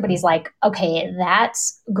 And everybody's like, okay,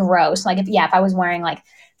 that's gross. Like, if I was wearing like, if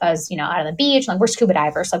I was, out on the beach, like we're scuba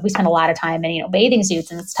divers, like we spend a lot of time in, bathing suits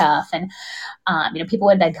and stuff. And, people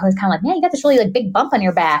would like, kind of like, man, you got this really like big bump on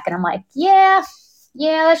your back. And I'm like, yeah,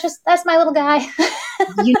 that's my little guy.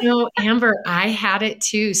 Amber, I had it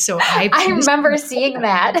too. So I remember seeing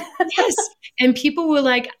that. Yes. And people were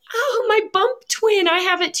like, oh, my bump twin, I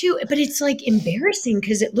have it too. But it's like embarrassing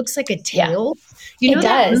because it looks like a tail. Yeah. It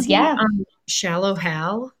does. Yeah. Shallow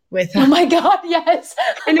Hal with, oh my God. Yes.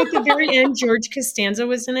 And at the very end, George Costanza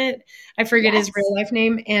was in it. I forget his real life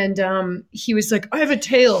name. And he was like, I have a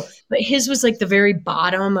tail, but his was like the very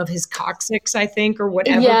bottom of his coccyx, I think, or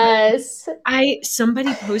whatever. Yes.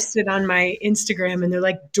 Somebody posted on my Instagram and they're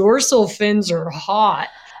like, dorsal fins are hot.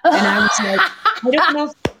 And I was like, I don't know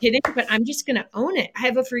if I'm kidding, but I'm just going to own it. I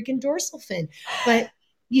have a freaking dorsal fin. But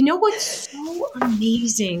you know what's so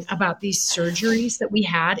amazing about these surgeries that we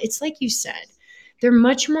had? It's like you said, they're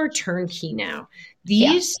much more turnkey now.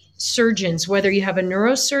 These surgeons, whether you have a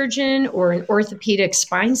neurosurgeon or an orthopedic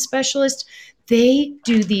spine specialist, they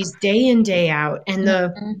do these day in, day out. And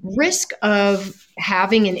the risk of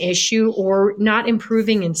having an issue or not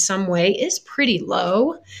improving in some way is pretty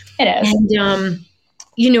low. It is. And,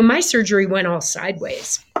 my surgery went all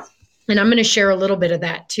sideways. And I'm going to share a little bit of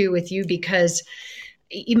that too with you, because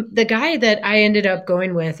the guy that I ended up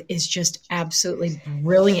going with is just absolutely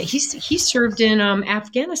brilliant. He served in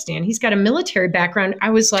Afghanistan. He's got a military background. I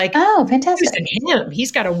was like, oh, fantastic.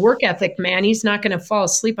 He's got a work ethic, man. He's not going to fall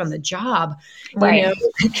asleep on the job. Right.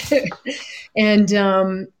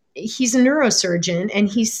 And he's a neurosurgeon. And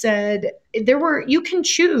he said, you can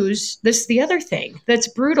choose this. The other thing that's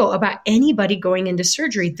brutal about anybody going into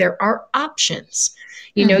surgery, there are options.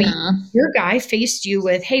 Your guy faced you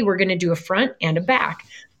with, hey, we're going to do a front and a back.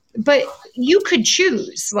 But you could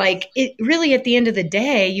choose. Like, it really, at the end of the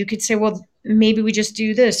day, you could say, well, maybe we just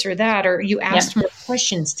do this or that, or you asked more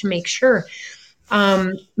questions to make sure.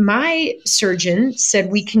 My surgeon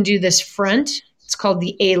said we can do this front. It's called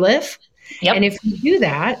the ALIF. Yep. And if you do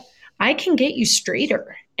that, I can get you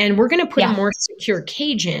straighter. And we're going to put a more secure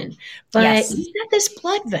cage in. But he's got this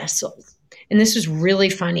blood vessel. And this was really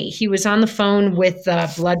funny. He was on the phone with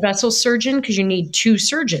the blood vessel surgeon, because you need two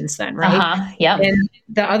surgeons then, right? Uh-huh. Yeah. And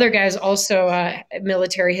the other guy's also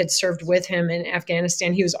military, had served with him in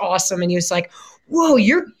Afghanistan. He was awesome. And he was like, whoa,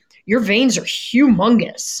 your veins are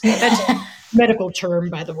humongous. That's a medical term,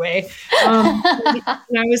 by the way. And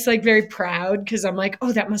I was like very proud, because I'm like,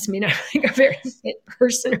 oh, that must mean I'm like a very fit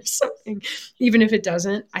person or something. Even if it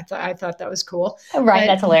doesn't, I thought that was cool. Right. But,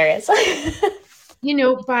 that's hilarious.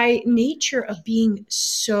 By nature of being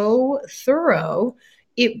so thorough,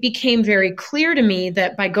 it became very clear to me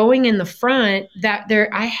that by going in the front, that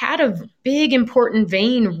I had a big important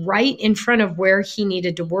vein right in front of where he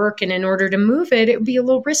needed to work. And in order to move it, it would be a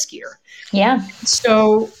little riskier. Yeah.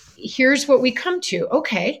 So here's what we come to.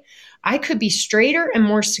 Okay, I could be straighter and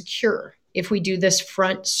more secure if we do this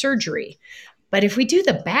front surgery. But if we do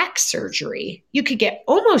the back surgery, you could get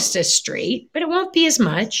almost as straight, but it won't be as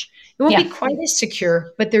much. It won't be quite as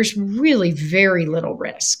secure, but there's really very little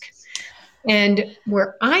risk. And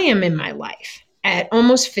where I am in my life at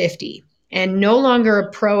almost 50 and no longer a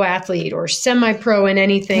pro athlete or semi-pro in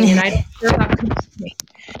anything, and I don't care about competing,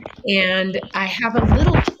 and I have a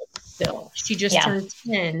little kid still. She just turned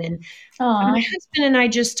 10. And my husband and I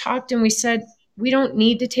just talked, and we said, we don't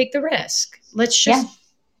need to take the risk. Let's just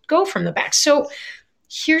go from the back. So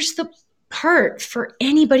here's the part for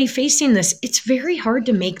anybody facing this. It's very hard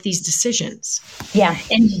to make these decisions. Yeah.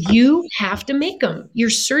 And you have to make them. Your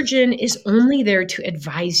surgeon is only there to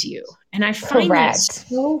advise you. And I find that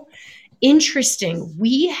so interesting.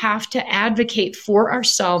 We have to advocate for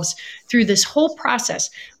ourselves through this whole process.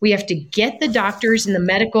 We have to get the doctors in the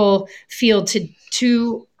medical field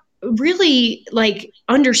to really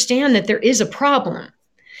understand that there is a problem.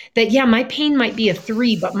 That, my pain might be a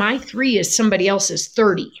 3, but my 3 is somebody else's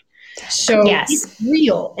 30. So it's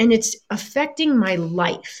real, and it's affecting my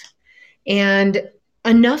life, and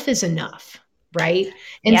enough is enough. Right.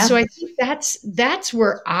 And so I think that's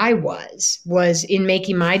where I was in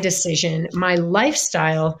making my decision, my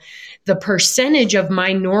lifestyle, the percentage of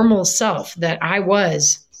my normal self that I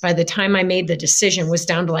was by the time I made the decision was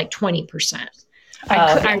down to like 20%. Oh,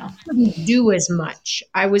 I yeah. couldn't do as much.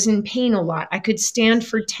 I was in pain a lot. I could stand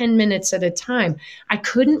for 10 minutes at a time. I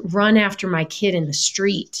couldn't run after my kid in the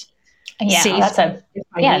street Yeah, safely if I that's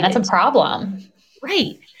a needed to. problem.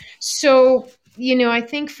 Right. So, I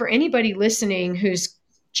think for anybody listening who's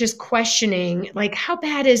just questioning, like, how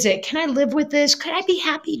bad is it? Can I live with this? Could I be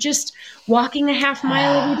happy just walking a half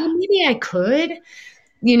mile every day? Maybe I could.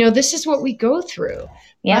 This is what we go through.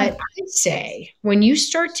 Yeah. But I'd say when you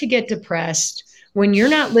start to get depressed, when you're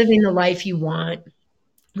not living the life you want,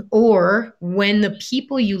 or when the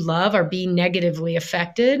people you love are being negatively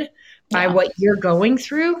affected by Yeah. what you're going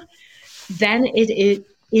through, then it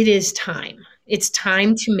is time. It's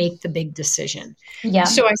time to make the big decision. Yeah.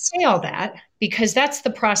 So I say all that because that's the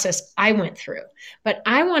process I went through. But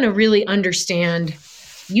I want to really understand,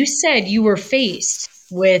 you said you were faced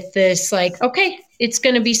with this, like, okay, it's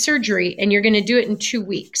going to be surgery and you're going to do it in 2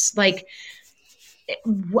 weeks. Like,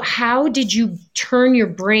 how did you turn your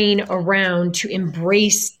brain around to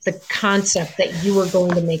embrace the concept that you were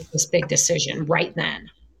going to make this big decision right then?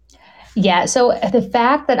 Yeah. So the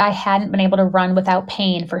fact that I hadn't been able to run without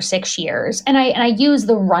pain for 6 years, and I use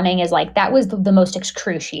the running as like that was the most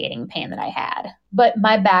excruciating pain that I had. But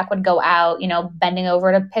my back would go out, bending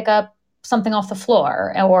over to pick up something off the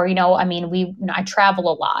floor, or I mean, I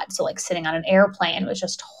travel a lot, so like sitting on an airplane was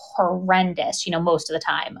just horrendous. Most of the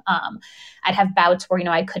time, I'd have bouts where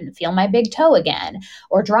I couldn't feel my big toe again,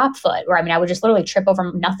 or drop foot, where I would just literally trip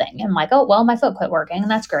over nothing, and I'm like, oh well, my foot quit working,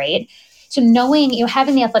 and that's great. So knowing,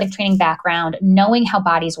 having the athletic training background, knowing how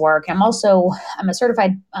bodies work, I'm a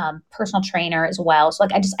certified personal trainer as well. So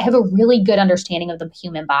like, I have a really good understanding of the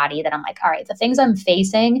human body that I'm like, all right, the things I'm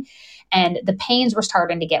facing and the pains were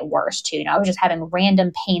starting to get worse too. I was just having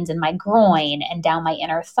random pains in my groin and down my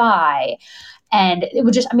inner thigh. And it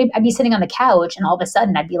would I'd be sitting on the couch and all of a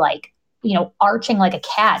sudden I'd be like, arching like a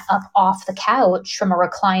cat up off the couch from a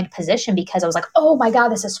reclined position because I was like, oh my God,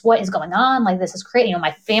 this is what is going on. Like, this is crazy.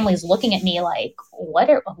 My family's looking at me like,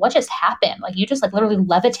 what just happened? Like, you just like literally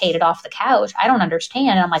levitated off the couch. I don't understand.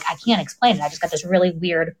 And I'm like, I can't explain it. I just got this really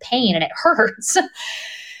weird pain and it hurts. And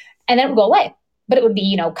then it would go away, but it would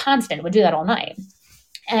be, constant. It would do that all night.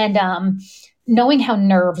 And, knowing how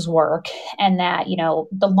nerves work and that,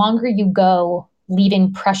 the longer you go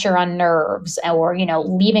leaving pressure on nerves or,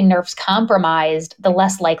 leaving nerves compromised, the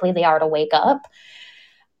less likely they are to wake up.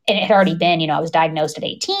 And it had already been, I was diagnosed at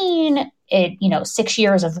 18. 6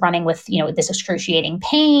 years of running with, this excruciating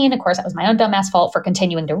pain. Of course, that was my own dumbass fault for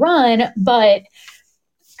continuing to run. But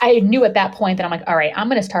I knew at that point that I'm like, all right, I'm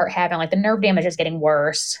going to start having like the nerve damage is getting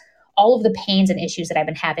worse. All of the pains and issues that I've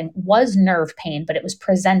been having was nerve pain, but it was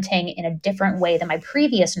presenting in a different way than my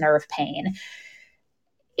previous nerve pain.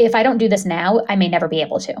 If I don't do this now, I may never be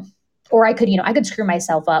able to. Or I could screw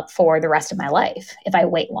myself up for the rest of my life if I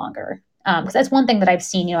wait longer. Because that's one thing that I've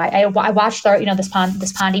seen. I watched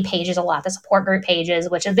this Pondy pages a lot, the support group pages,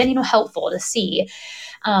 which have been helpful to see.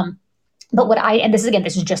 But this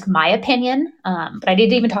is just my opinion. But I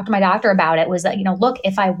did even talk to my doctor about it. Was that look,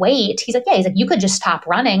 if I wait, he's like you could just stop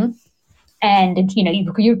running, and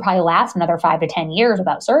you'd probably last another 5 to 10 years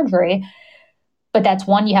without surgery. But that's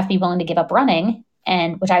one, you have to be willing to give up running.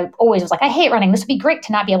 And which I always was like, I hate running. This would be great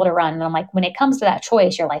to not be able to run. And I'm like, when it comes to that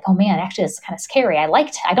choice, you're like, oh man, actually it's kind of scary. I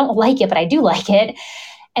don't like it, but I do like it.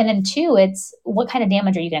 And then 2, it's what kind of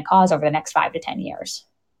damage are you going to cause over the next 5 to 10 years?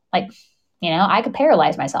 Like, I could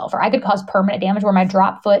paralyze myself, or I could cause permanent damage where my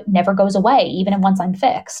drop foot never goes away, even once I'm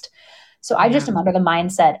fixed. So I just am under the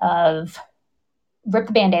mindset of rip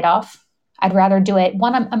the Band-Aid off. I'd rather do it.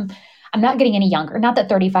 One, I'm not getting any younger. Not that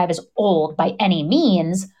 35 is old by any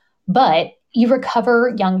means, but you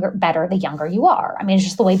recover better the younger you are. It's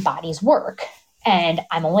just the way bodies work. And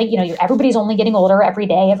I'm only, everybody's only getting older every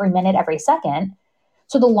day, every minute, every second.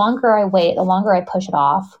 So the longer I wait, the longer I push it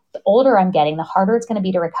off, the older I'm getting, the harder it's going to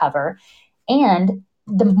be to recover, and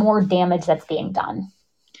the more damage that's being done.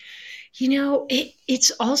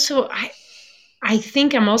 It's also, I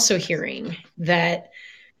think I'm also hearing that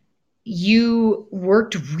you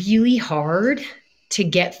worked really hard to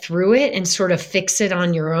get through it and sort of fix it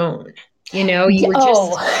on your own. You were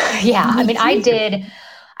just. Yeah.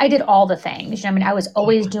 I did all the things. I was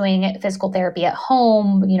always doing physical therapy at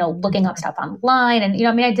home, looking up stuff online.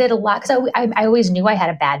 And, I did a lot because I always knew I had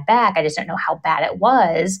a bad back. I just didn't know how bad it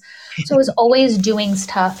was. So I was always doing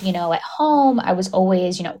stuff, at home. I was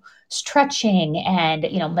always, stretching and,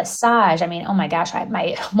 massage. I mean, oh my gosh,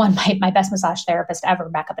 my best massage therapist ever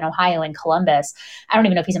back up in Ohio in Columbus. I don't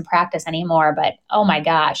even know if he's in practice anymore, but oh my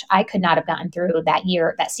gosh, I could not have gotten through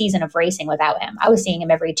that season of racing without him. I was seeing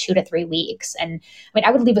him every 2 to 3 weeks. And I mean,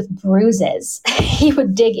 I would leave with bruises. He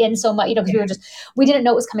would dig in so much, because we didn't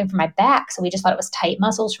know it was coming from my back. So we just thought it was tight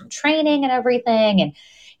muscles from training and everything. And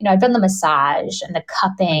I've done the massage and the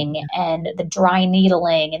cupping and the dry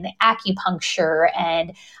needling and the acupuncture.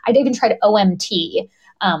 And I'd even tried OMT,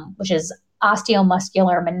 which is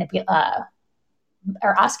osteomuscular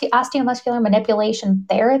manipulation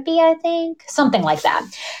therapy, I think, something like that.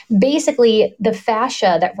 Basically, the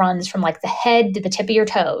fascia that runs from like the head to the tip of your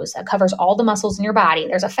toes, that covers all the muscles in your body.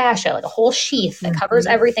 There's a fascia, like a whole sheath that covers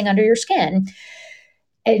everything under your skin.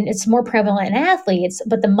 And it's more prevalent in athletes,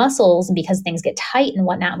 but the muscles, because things get tight and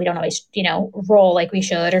whatnot, we don't always, roll like we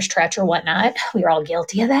should or stretch or whatnot. We are all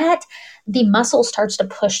guilty of that. The muscle starts to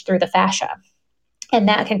push through the fascia, and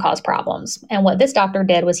that can cause problems. And what this doctor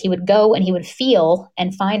did was he would go and he would feel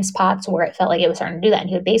and find spots where it felt like it was starting to do that. And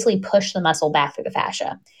he would basically push the muscle back through the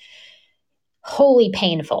fascia. Wholly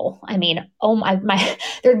painful. I mean,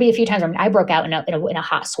 there'd be a few times when I broke out in a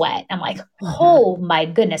hot sweat. I'm like, oh my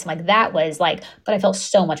goodness. I'm like, that was like, but I felt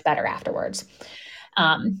so much better afterwards.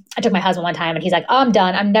 I took my husband one time and he's like, oh, I'm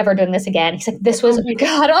done. I'm never doing this again. He's like, this was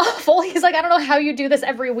god awful. He's like, I don't know how you do this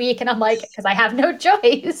every week. And I'm like, because I have no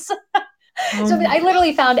choice. So I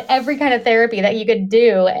literally found every kind of therapy that you could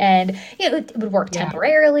do. And it would work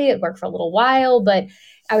temporarily. It worked for a little while, but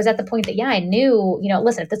I was at the point that, I knew,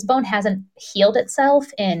 listen, if this bone hasn't healed itself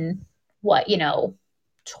in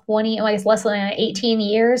 20, I guess less than 18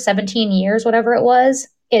 years, 17 years, whatever it was,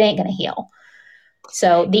 it ain't going to heal.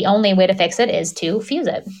 So the only way to fix it is to fuse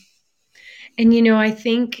it. And, I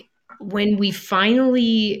think when we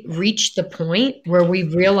finally reach the point where we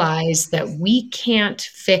realize that we can't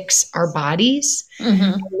fix our bodies,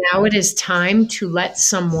 now it is time to let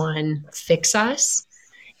someone fix us.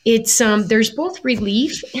 It's there's both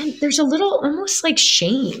relief and there's a little almost like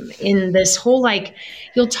shame in this whole, like,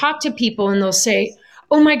 you'll talk to people and they'll say,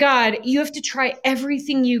 oh my God, you have to try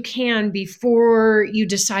everything you can before you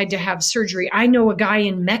decide to have surgery. I know a guy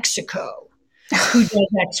in Mexico who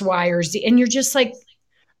does X, Y, or Z. And you're just like,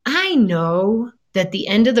 I know that the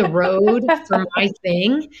end of the road for my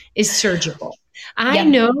thing is surgical. I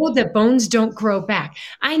know that bones don't grow back.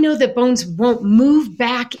 I know that bones won't move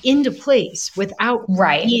back into place without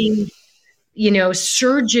being,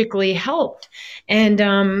 surgically helped. And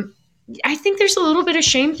I think there's a little bit of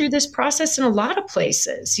shame through this process in a lot of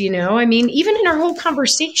places, I mean, even in our whole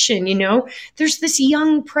conversation, there's this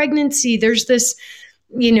young pregnancy, there's this,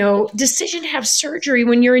 decision to have surgery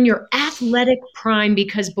when you're in your athletic prime,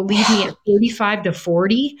 because believe me, at 35 to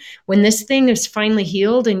 40, when this thing is finally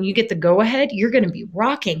healed and you get the go ahead, you're going to be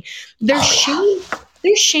rocking. There's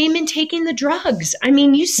shame in taking the drugs. I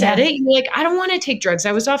mean, you said it, you're like, I don't want to take drugs.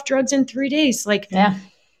 I was off drugs in 3 days. Like,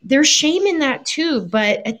 there's shame in that too.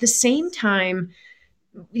 But at the same time,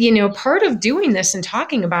 part of doing this and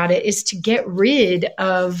talking about it is to get rid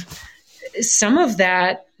of some of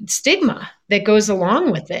that stigma that goes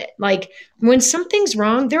along with it. Like, when something's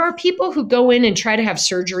wrong, there are people who go in and try to have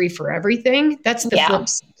surgery for everything. That's the flip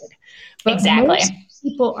side. But exactly. Most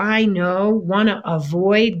people I know want to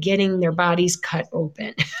avoid getting their bodies cut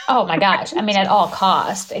open. Oh my gosh. I mean, at all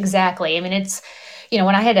costs. Exactly. I mean, it's,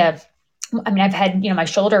 when I've had, my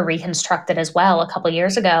shoulder reconstructed as well a couple of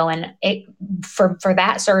years ago. And for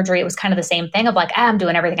that surgery, it was kind of the same thing of like, I'm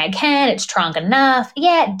doing everything I can. It's strong enough.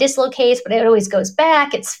 Yeah, it dislocates, but it always goes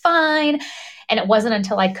back. It's fine. And it wasn't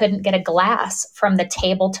until I couldn't get a glass from the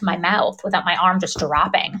table to my mouth without my arm just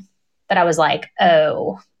dropping that I was like,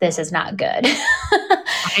 oh, this is not good.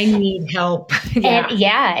 I need help.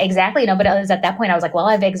 Yeah, exactly. But it was at that point, I was like, well,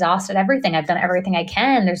 I've exhausted everything. I've done everything I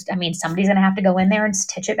can. Somebody's going to have to go in there and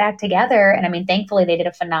stitch it back together. And thankfully they did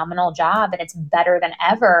a phenomenal job and it's better than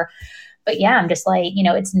ever. But yeah, I'm just like,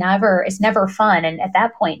 it's never fun. And at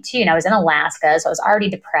that point too, I was in Alaska, so I was already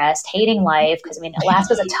depressed, hating life. Cause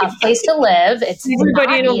Alaska's a tough place to live. It's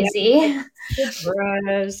not easy.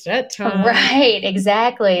 Depressed at times. Right,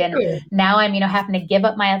 exactly. And now I'm, having to give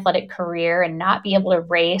up my athletic career and not be able to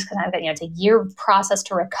race because I've got, it's a year process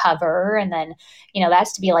to recover. And then,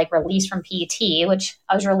 that's to be like released from PT, which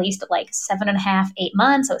I was released at like 7.5, 8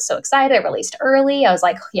 months. I was so excited. I released early. I was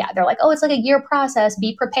like, they're like, oh, it's like a year process.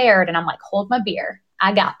 Be prepared. And I'm like, hold my beer.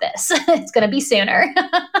 I got this. It's going to be sooner.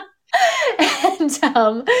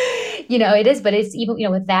 And it is, but it's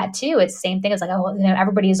even, with that too, it's the same thing. It's like, oh, well,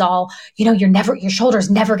 everybody is all, your shoulder's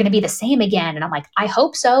never going to be the same again. And I'm like, I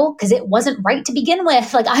hope so, because it wasn't right to begin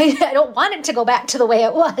with. Like, I don't want it to go back to the way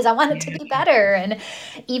it was. I want it to be better. And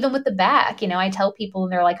even with the back, I tell people,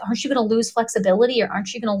 and they're like, aren't you going to lose flexibility, or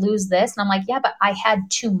aren't you going to lose this? And I'm like, yeah, but I had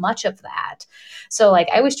too much of that. So like,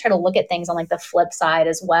 I always try to look at things on like the flip side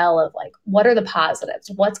as well, of like, what are the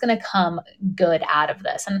positives? What's going to come good out of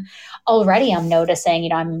this? And already I'm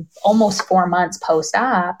noticing, I'm almost 4 months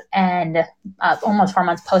post-op, and almost 4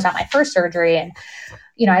 months post-op my first surgery. And,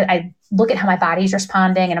 I look at how my body's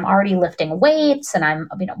responding, and I'm already lifting weights, and I'm,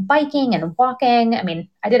 biking and walking. I mean,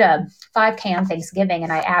 I did a 5K on Thanksgiving,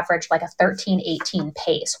 and I averaged like a 13-18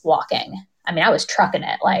 pace walking. I mean, I was trucking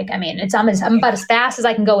it. Like, I mean, I'm about as fast as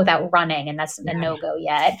I can go without running, and that's a no-go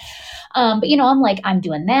yet. But I'm like, I'm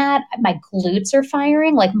doing that. My glutes are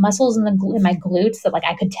firing, like muscles in my glutes that like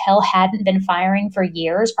I could tell hadn't been firing for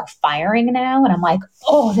years are firing now. And I'm like,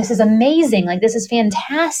 oh, this is amazing. Like, this is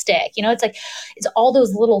fantastic. It's like, it's all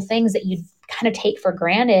those little things that you kind of take for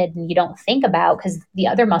granted and you don't think about because the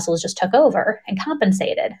other muscles just took over and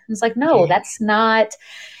compensated. And it's like, no, that's not,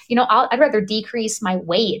 I'd rather decrease my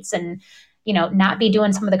weights and, not be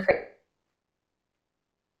doing some of the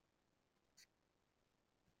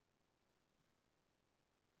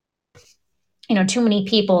too many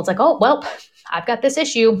people. It's like, oh, well, I've got this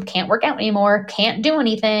issue, can't work out anymore, can't do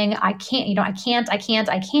anything. I can't. I can't.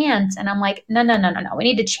 And I'm like, no. We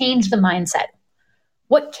need to change the mindset.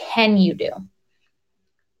 What can you do?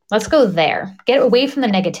 Let's go there. Get away from the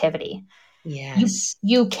negativity. Yes.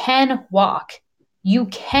 You can walk. You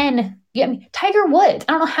can. I mean, Tiger Woods.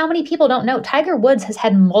 I don't know how many people don't know. Tiger Woods has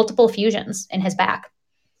had multiple fusions in his back.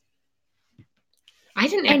 I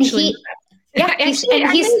didn't actually. But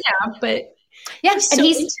yeah, and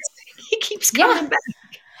he keeps coming back.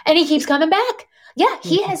 And he keeps coming back. Yeah,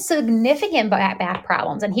 he has significant back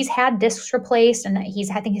problems, and he's had discs replaced, and I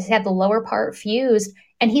think he's had the lower part fused,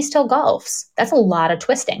 and he still golfs. That's a lot of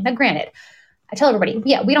twisting. Now, granted, I tell everybody,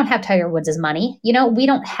 yeah, we don't have Tiger Woods' money. We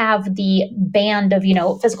don't have the band of,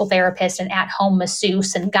 physical therapists and at-home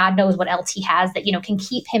masseuse and God knows what else he has that, can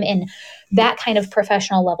keep him in that kind of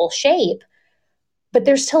professional level shape. But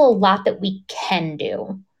there's still a lot that we can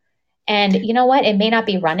do. And you know what? It may not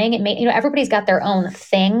be running. It may, everybody's got their own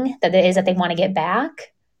thing that it is that they want to get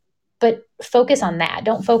back. But focus on that.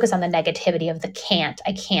 Don't focus on the negativity of the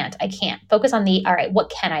I can't. Focus on the, all right, what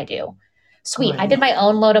can I do? Sweet. I did my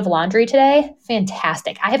own load of laundry today.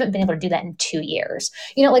 Fantastic. I haven't been able to do that in 2 years.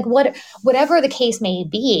 Like whatever the case may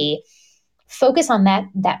be, focus on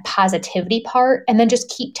that positivity part, and then just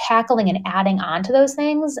keep tackling and adding on to those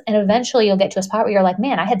things. And eventually you'll get to a spot where you're like,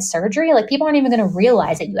 man, I had surgery. Like, people aren't even going to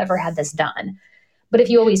realize that you ever had this done. But if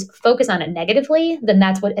you always focus on it negatively, then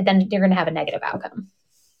you're going to have a negative outcome.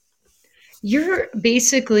 You're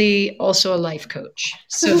basically also a life coach.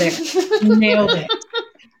 So there, nailed it.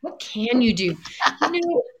 What can you do?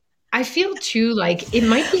 I feel too like it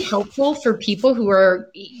might be helpful for people who are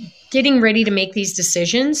getting ready to make these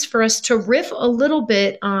decisions for us to riff a little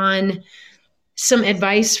bit on some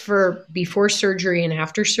advice for before surgery and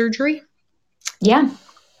after surgery. Yeah.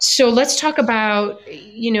 So let's talk about,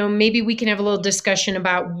 maybe we can have a little discussion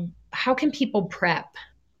about how can people prep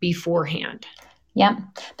beforehand? Yeah,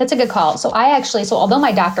 that's a good call. So although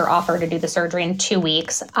my doctor offered to do the surgery in 2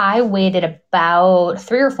 weeks, I waited about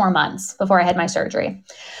 3 or 4 months before I had my surgery.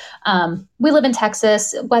 We live in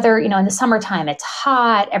Texas, weather, in the summertime, it's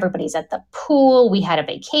hot. Everybody's at the pool. We had a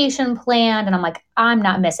vacation planned, and I'm like, I'm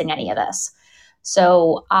not missing any of this.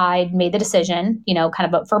 So I made the decision,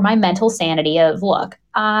 kind of for my mental sanity of, look,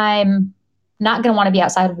 I'm not going to want to be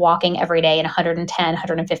outside walking every day in 110,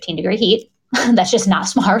 115 degree heat. That's just not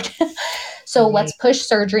smart. So let's push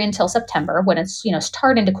surgery until September when it's,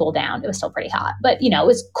 starting to cool down. It was still pretty hot, but, it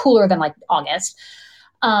was cooler than like August.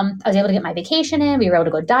 I was able to get my vacation in. We were able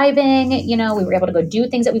to go diving. We were able to go do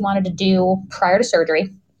things that we wanted to do prior to surgery.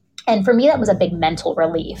 And for me, that was a big mental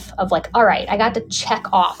relief of like, all right, I got to check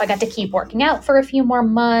off. I got to keep working out for a few more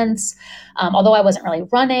months. Although I wasn't really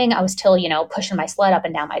running, I was still, pushing my sled up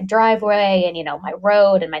and down my driveway and, my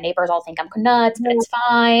road, and my neighbors all think I'm nuts, but it's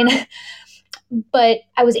fine. But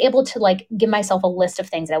I was able to like give myself a list of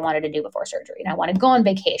things that I wanted to do before surgery. And I wanted to go on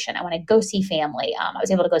vacation. I want to go see family. I was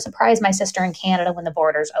able to go surprise my sister in Canada when the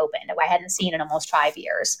borders opened, who I hadn't seen in almost 5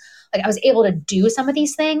 years. Like, I was able to do some of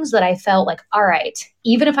these things that I felt like, all right,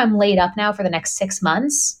 even if I'm laid up now for the next 6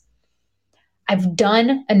 months, I've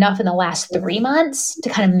done enough in the last 3 months to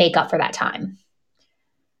kind of make up for that time.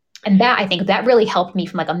 And that, I think that really helped me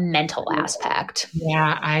from like a mental aspect.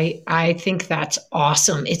 Yeah, I think that's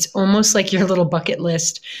awesome. It's almost like your little bucket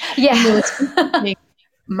list. It's Yeah. interesting.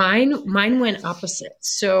 Mine went opposite.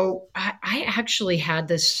 So I actually had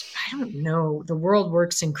this, I don't know, the world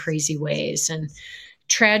works in crazy ways, and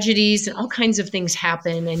tragedies and all kinds of things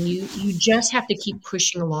happen, and you just have to keep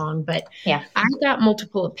pushing along. But Yeah. I got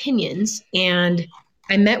multiple opinions, and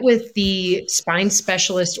I met with the spine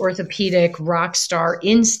specialist orthopedic rock star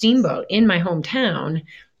in Steamboat in my hometown,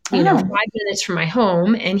 Oh. 5 minutes from my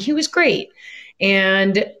home, and he was great.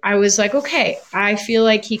 And I was like, okay, I feel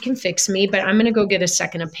like he can fix me, but I'm going to go get a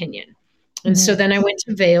second opinion. And so Mhm. then I went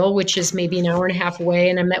to Vail, which is maybe an hour and a half away,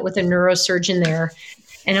 and I met with a neurosurgeon there.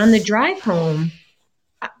 And on the drive home,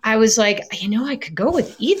 I was like, I could go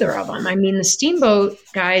with either of them. I mean, the Steamboat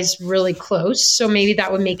guy's really close, so maybe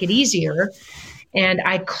that would make it easier. And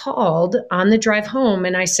I called on the drive home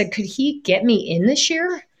and I said, could he get me in this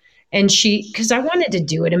year? And because I wanted to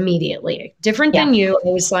do it immediately. Different Yeah. than you, I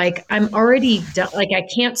was like, I'm already done. Like, I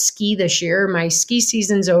can't ski this year. My ski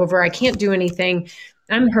season's over. I can't do anything.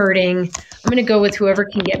 I'm hurting. I'm going to go with whoever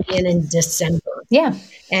can get me in December. Yeah.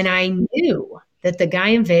 And I knew that the guy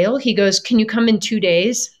in Vail, he goes, can you come in 2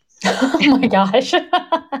 days? Oh my gosh.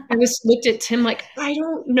 I was looked at Tim like, I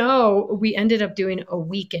don't know. We ended up doing a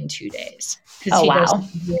week in 2 days because Oh he does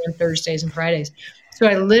wow. on Thursdays and Fridays. So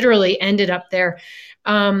I literally ended up there.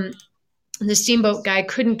 Um, the Steamboat guy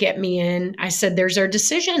couldn't get me in. I said, there's our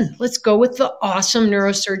decision. Let's go with the awesome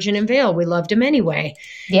neurosurgeon in Vail. We loved him anyway.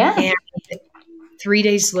 Yeah. And 3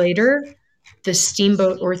 days later, the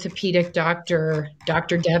Steamboat orthopedic doctor,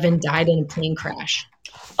 Dr. Devin, died in a plane crash.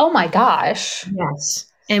 Oh my gosh. Yes.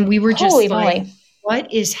 And we were Holy just like, moly.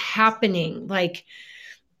 what is happening? Like,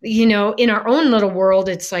 in our own little world,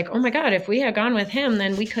 it's like, oh my God, if we had gone with him,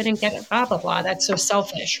 then we couldn't get it, blah, blah, blah. That's so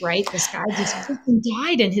selfish, right? This guy just freaking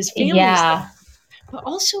died and his family's there. Yeah. But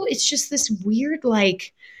also, it's just this weird,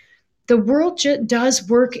 like, the world does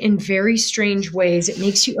work in very strange ways. It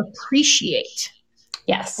makes you appreciate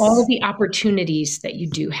all Yes. the opportunities that you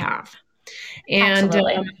do have. And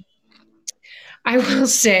Absolutely. I will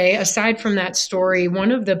say, aside from that story,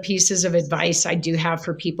 one of the pieces of advice I do have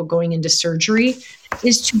for people going into surgery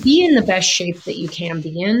is to be in the best shape that you can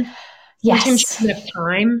be in. Sometimes Yes. you don't have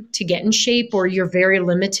time to get in shape or you're very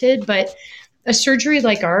limited, but a surgery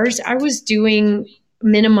like ours, I was doing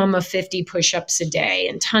minimum of 50 push-ups a day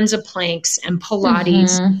and tons of planks and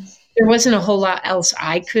Pilates. Mm-hmm. There wasn't a whole lot else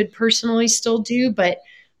I could personally still do, but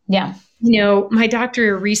Yeah. my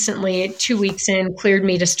doctor recently, 2 weeks in, cleared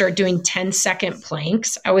me to start doing 10-second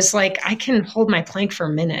planks. I was like, I can hold my plank for a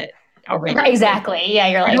minute already. Like, Exactly. Yeah.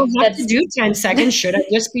 You're I like, don't have to that's do 10 seconds. Should I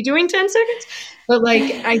just be doing 10 seconds? But like,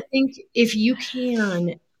 I think if you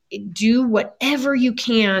can do whatever you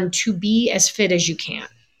can to be as fit as you can,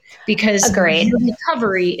 because agreed. your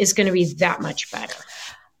recovery is going to be that much better.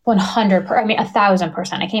 100. I mean,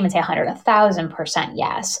 1,000%. I can't even say 100. 1,000%.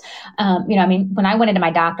 Yes. I mean, when I went into my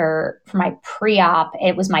doctor for my pre-op,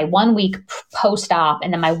 it was my 1 week post-op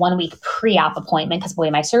and then my 1 week pre-op appointment because the way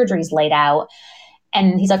my surgery's laid out.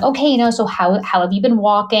 And he's like, okay, so how have you been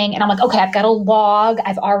walking? And I'm like, okay, I've got a log.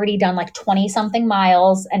 I've already done like 20 something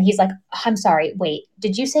miles. And he's like, I'm sorry, wait,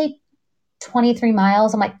 did you say 23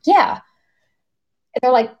 miles? I'm like, yeah. And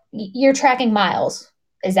they're like, you're tracking miles.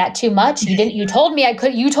 Is that too much? You told me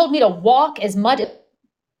you told me to walk as much,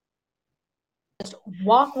 just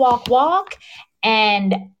walk, walk, walk.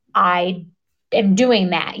 And I am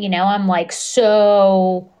doing that, I'm like,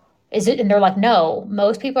 so is it? And they're like, no,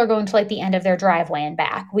 most people are going to like the end of their driveway and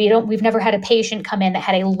back. We've never had a patient come in that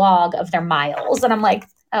had a log of their miles. And I'm like,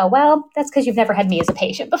 oh, well, that's because you've never had me as a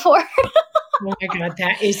patient before. Oh my God,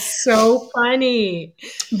 that is so funny.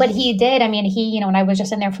 But he did. I mean, when I was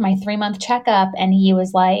just in there for my 3 month checkup and he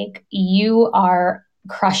was like, you are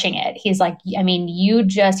crushing it. He's like, I mean,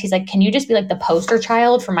 he's like, can you just be like the poster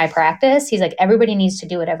child for my practice? He's like, everybody needs to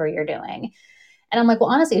do whatever you're doing. And I'm like,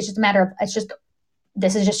 well, honestly, it's just a matter of,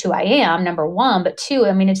 this is just who I am, number one. But two,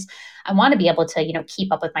 I mean, I want to be able to,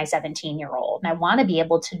 keep up with my 17-year-old. And I want to be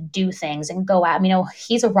able to do things and go out.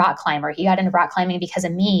 He's a rock climber. He got into rock climbing because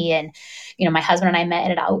of me. And, my husband and I met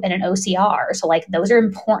in an OCR. So like, those are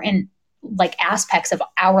important, like aspects of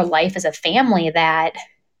our life as a family that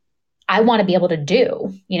I want to be able to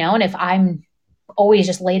do, and if I'm always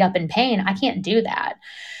just laid up in pain, I can't do that.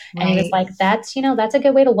 And he was like, that's a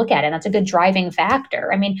good way to look at it. That's a good driving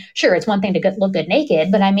factor. I mean, sure, it's one thing to look good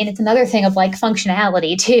naked, but I mean, it's another thing of like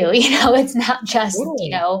functionality too. It's not just,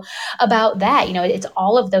 about that, it's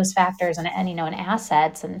all of those factors and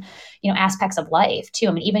assets and, aspects of life too.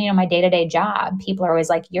 I mean, even, my day-to-day job, people are always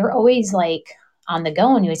like, you're always like on the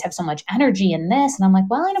go and you always have so much energy in this. And I'm like,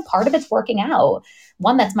 well, I know part of it's working out.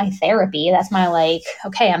 One, that's my therapy. That's my like,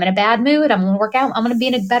 okay, I'm in a bad mood. I'm going to work out. I'm going to be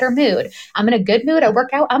in a better mood. I'm in a good mood. I work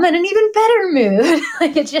out. I'm in an even better mood.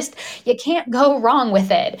 Like it's just, you can't go wrong with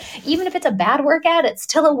it. Even if it's a bad workout, it's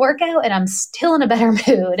still a workout and I'm still in a better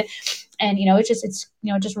mood. And, it just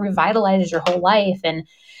revitalizes your whole life. And,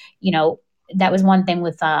 that was one thing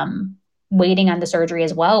with, waiting on the surgery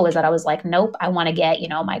as well, was that I was like, nope, I want to get,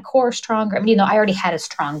 my core stronger. I mean, I already had a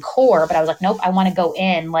strong core, but I was like, nope, I want to go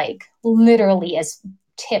in like literally as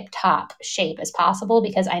tip top shape as possible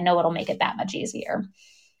because I know it'll make it that much easier.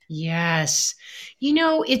 Yes.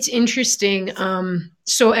 It's interesting.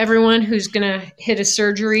 So everyone who's going to hit a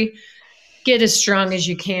surgery, get as strong as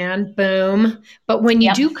you can. Boom. But when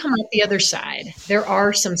you do come out the other side, there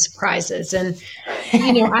are some surprises. And,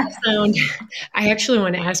 I actually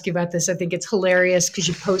want to ask you about this. I think it's hilarious because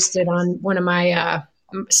you posted on one of my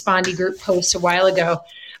Spondy group posts a while ago.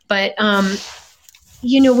 But,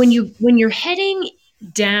 when you're heading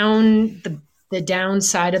down the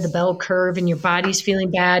downside of the bell curve and your body's feeling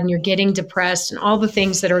bad and you're getting depressed and all the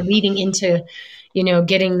things that are leading into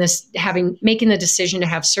making the decision to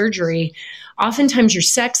have surgery, oftentimes your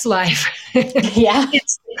sex life hits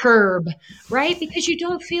the curb, right? Because you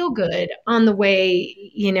don't feel good on the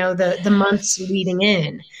way, the months leading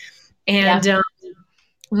in. And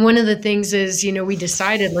one of the things is, we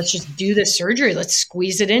decided, let's just do the surgery. Let's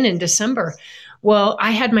squeeze it in December. Well,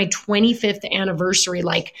 I had my 25th anniversary,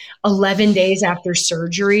 like 11 days after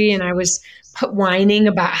surgery. And I was whining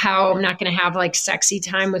about how I'm not going to have like sexy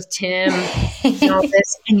time with Tim and all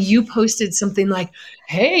this. And you posted something like,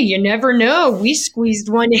 hey, you never know. We squeezed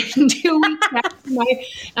one in 2 weeks after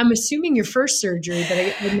I'm assuming your first surgery, but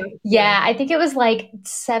I think it was like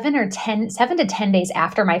 7 to 10 days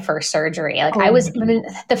after my first surgery. Like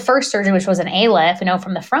the first surgery, which was an ALIF,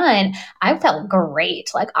 from the front, I felt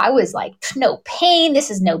great. Like I was like, no pain.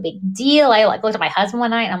 This is no big deal. I like looked at my husband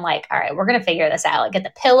one night and I'm like, all right, we're going to figure this out. Like get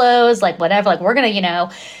the pillows, like whatever. Like we're going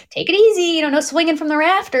to, take it easy, no swinging from the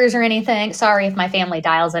rafters or anything. Sorry if my family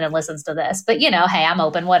dials in and listens to this, but hey, I'm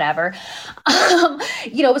open, whatever.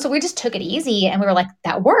 So we just took it easy and we were like,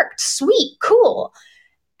 that worked. Sweet, cool.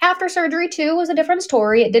 After surgery too was a different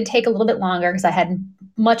story. It did take a little bit longer because I had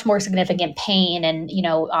much more significant pain and,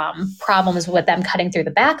 problems with them cutting through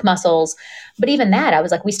the back muscles. But even that, I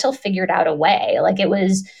was like, we still figured out a way. Like it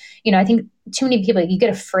was, I think too many people, you get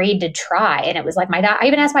afraid to try. And it was like I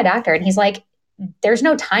even asked my doctor and he's like, there's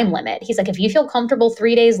no time limit. He's like, if you feel comfortable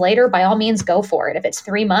 3 days later, by all means, go for it. If it's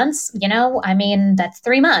 3 months, that's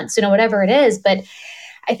 3 months, whatever it is. But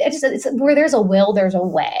it's where there's a will, there's a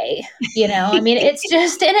way, it's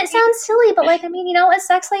just, and it sounds silly, but like, a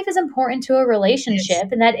sex life is important to a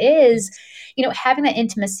relationship. And that is, having that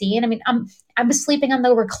intimacy. And I was sleeping on the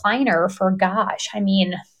recliner for,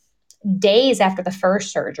 days after the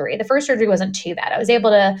first surgery. The first surgery wasn't too bad. I was able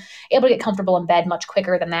to get comfortable in bed much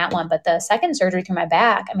quicker than that one. But the second surgery through my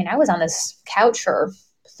back, I was on this couch for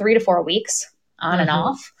 3 to 4 weeks on and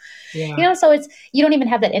off. Yeah. So it's, you don't even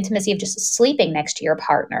have that intimacy of just sleeping next to your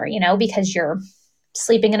partner, because you're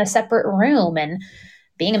sleeping in a separate room. And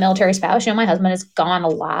being a military spouse, my husband has gone a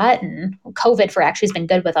lot, and COVID for actually has been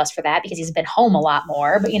good with us for that because he's been home a lot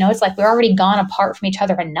more. But, it's like we're already gone apart from each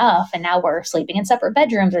other enough. And now we're sleeping in separate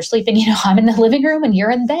bedrooms or sleeping, I'm in the living room and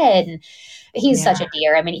you're in bed. And he's such a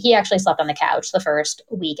dear. He actually slept on the couch the first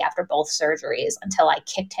week after both surgeries until I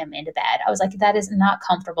kicked him into bed. I was like, that is not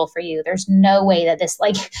comfortable for you. There's no way that this,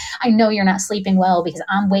 like, I know you're not sleeping well because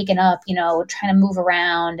I'm waking up, trying to move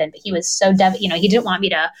around. And he was so, he didn't want me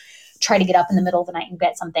to try to get up in the middle of the night and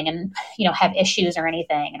get something and, have issues or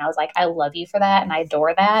anything. And I was like, I love you for that. And I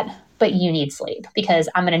adore that, but you need sleep because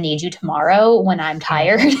I'm going to need you tomorrow when I'm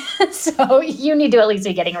tired. So you need to at least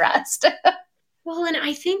be getting rest. Well, and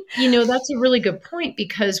I think, that's a really good point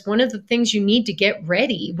because one of the things you need to get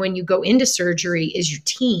ready when you go into surgery is your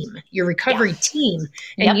team, your recovery team.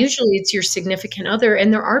 And usually it's your significant other.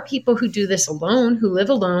 And there are people who do this alone, who live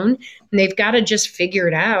alone, and they've got to just figure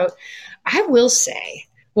it out. I will say,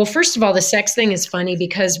 well, first of all, the sex thing is funny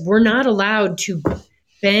because we're not allowed to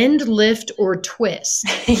bend, lift, or twist.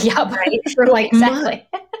 Right? For like months.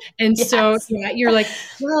 And so you're like,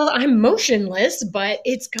 well, I'm motionless, but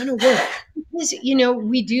it's going to work. Because,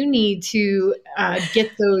 we do need to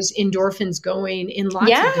get those endorphins going in lots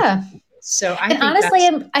of different ways. So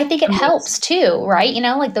I think it helps too, right?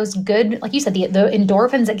 Like those good, like you said, the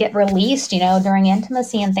endorphins that get released, during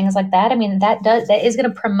intimacy and things like that. That is going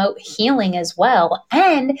to promote healing as well.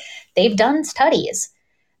 And they've done studies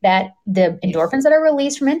that the endorphins that are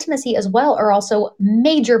released from intimacy as well are also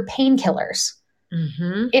major painkillers.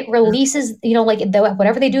 Mm-hmm. It releases, like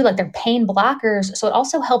whatever they do, like their pain blockers. So it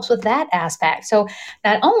also helps with that aspect. So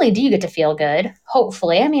not only do you get to feel good,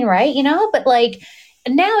 hopefully, I mean, right, but like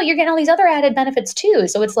now you're getting all these other added benefits too.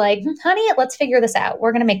 So it's like, honey, let's figure this out.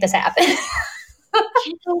 We're going to make this happen.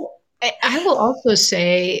 You know, I will also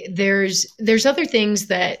say there's other things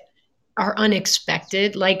that are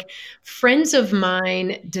unexpected. Like friends of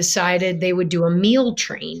mine decided they would do a meal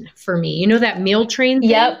train for me. You know that meal train thing?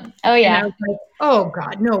 Yep. Oh, And I yeah. was like, oh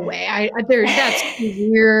God, no way. That's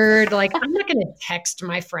weird. Like, I'm not going to text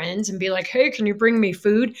my friends and be like, hey, can you bring me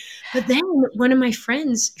food? But then one of my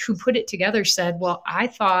friends who put it together said, well, I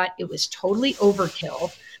thought it was totally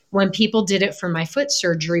overkill when people did it for my foot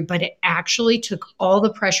surgery, but it actually took all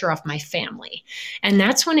the pressure off my family. And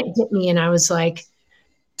that's when it hit me. And I was like,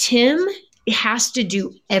 Tim has to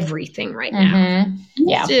do everything right now. Mm-hmm.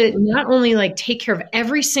 He has Yeah. to not only like take care of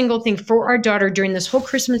every single thing for our daughter during this whole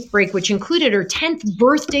Christmas break, which included her 10th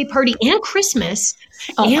birthday party and Christmas,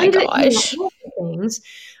 Oh my and gosh. all the things.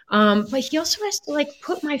 But he also has to like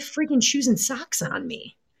put my freaking shoes and socks on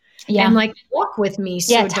me and Yeah. like walk with me.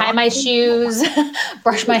 Yeah. So Tie my shoes,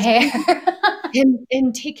 brush my hair.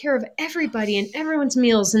 and take care of everybody and everyone's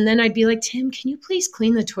meals. And then I'd be like, Tim, can you please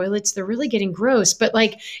clean the toilets? They're really getting gross. But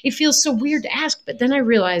like, it feels so weird to ask. But then I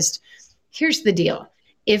realized, here's the deal.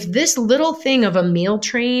 If this little thing of a meal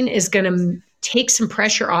train is going to take some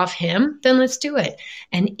pressure off him, then let's do it.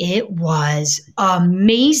 And it was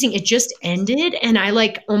amazing. It just ended. And I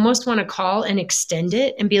like almost want to call and extend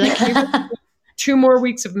it and be like, can you do 2 more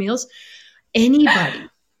weeks of meals? Anybody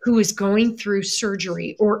who is going through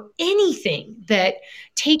surgery or anything that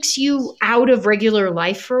takes you out of regular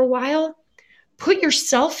life for a while, put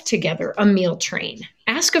yourself together a meal train.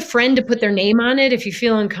 Ask a friend to put their name on it if you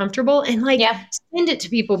feel uncomfortable, and like Yeah. send it to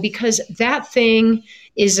people, because that thing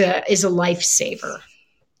is a lifesaver.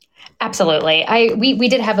 Absolutely. We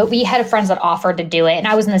had a friends that offered to do it, and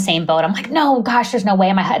I was in the same boat. I'm like, no, gosh, there's no way.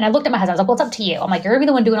 And I looked at my husband. I was like, well, it's up to you. I'm like, you're gonna be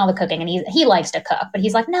the one doing all the cooking, and he likes to cook, but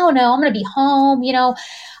he's like, no, I'm gonna be home.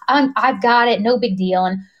 I've got it. No big deal.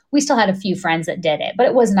 And we still had a few friends that did it, but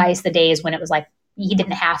it was nice the days when it was like he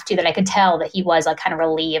didn't have to. That I could tell that he was like kind of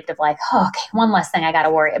relieved of like, oh, okay, one less thing I got to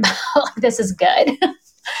worry about. Like, this is good.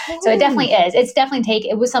 So it definitely is. It's definitely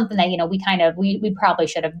it was something that, we probably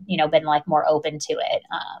should have, been like more open to it.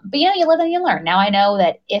 But you live and you learn. Now I know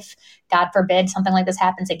that if God forbid something like this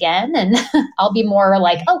happens again, and I'll be more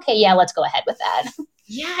like, okay, yeah, let's go ahead with that.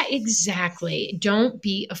 Yeah, exactly. Don't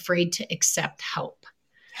be afraid to accept help.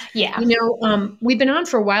 Yeah. We've been on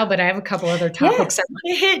for a while, but I have a couple other topics I want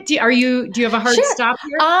to hit. Do you have a hard Sure. stop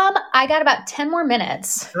here? I got about 10 more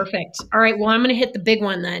minutes. Perfect. All right. Well, I'm going to hit the big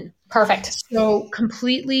one then. Perfect. So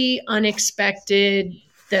completely unexpected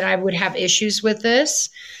that I would have issues with this.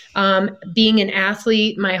 Being an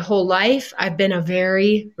athlete my whole life, I've been a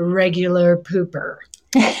very regular pooper.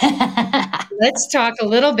 Let's talk a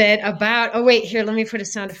little bit about, oh, wait, here, let me put a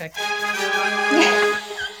sound effect.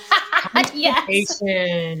 Yes.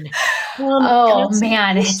 Oh,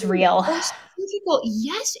 man, it's real.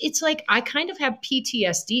 Yes, it's like I kind of have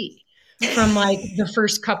PTSD from like the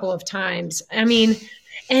first couple of times. I mean,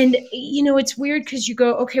 and it's weird because you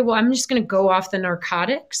go, okay, well, I'm just going to go off the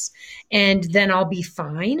narcotics and then I'll be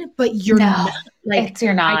fine. But you're not. Like,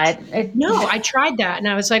 you're not. I tried that and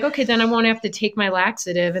I was like, okay, then I won't have to take my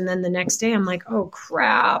laxative. And then the next day I'm like, oh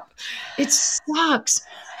crap, it sucks.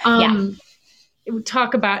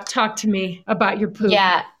 Talk to me about your poop.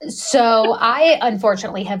 Yeah. So I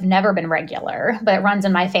unfortunately have never been regular, but it runs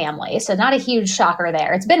in my family. So not a huge shocker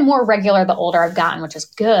there. It's been more regular the older I've gotten, which is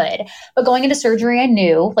good. But going into surgery, I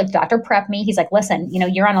knew, like, doctor prepped me. He's like, listen,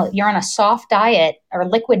 you're on a soft diet or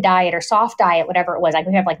liquid diet or soft diet, whatever it was. Like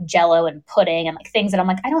we have like Jello and pudding and like things that I'm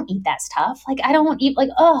like, I don't eat that stuff. Like I don't eat, like,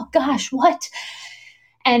 oh gosh, what?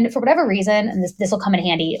 And for whatever reason, and this will come in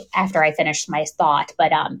handy after I finish my thought,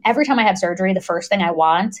 but every time I have surgery, the first thing I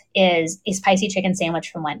want is a spicy chicken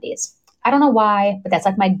sandwich from Wendy's. I don't know why, but that's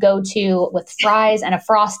like my go-to with fries and a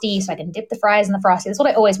Frosty, so I can dip the fries in the Frosty. That's what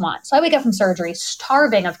I always want. So I wake up from surgery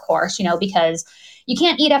starving, of course, because you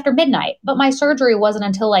can't eat after midnight. But my surgery wasn't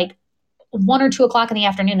until like 1 or 2 o'clock in the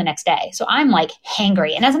afternoon the next day. So I'm like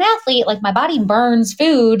hangry. And as an athlete, like my body burns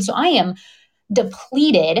food, so I am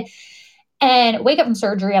depleted. And wake up from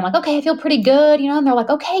surgery, I'm like, okay, I feel pretty good, and they're like,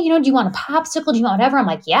 okay, do you want a popsicle? Do you want whatever? I'm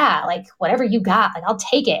like, yeah, like whatever you got, like I'll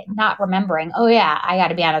take it. Not remembering, oh yeah, I got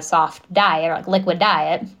to be on a soft diet or like liquid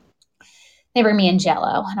diet. They bring me in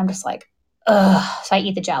Jello and I'm just like, ugh. So I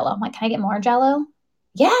eat the Jello. I'm like, can I get more Jello?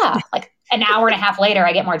 Yeah. Like an hour and a half later,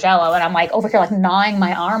 I get more Jello and I'm like over here, like gnawing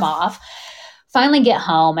my arm off. finally get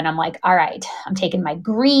home and I'm like, all right, I'm taking my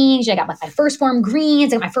greens. I got like my first form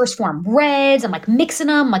greens, I got my first form reds. I'm like mixing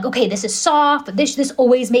them. I'm like, okay, this is soft, but this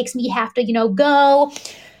always makes me have to, go.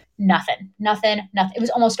 Nothing. It was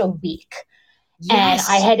almost a week. And I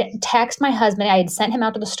Yes. had texted my husband. I had sent him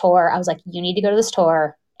out to the store. I was like, you need to go to the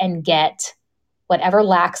store and get whatever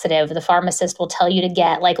laxative the pharmacist will tell you to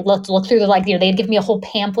get. Like, look through the, like, they'd give me a whole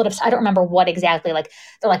pamphlet of, I don't remember what exactly. Like,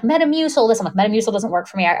 they're like, Metamucil, this. I'm like, Metamucil doesn't work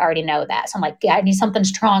for me. I already know that. So I'm like, yeah, I need something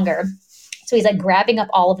stronger. So he's like grabbing up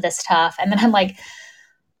all of this stuff. And then I'm like,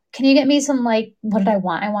 can you get me some, like, what did I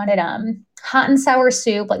want? I wanted hot and sour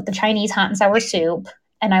soup, like the Chinese hot and sour soup.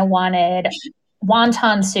 And I wanted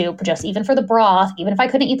wonton soup, just even for the broth. Even if I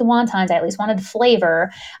couldn't eat the wontons, I at least wanted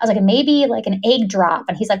flavor. I was like, maybe like an egg drop.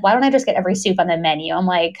 And he's like, why don't I just get every soup on the menu? I'm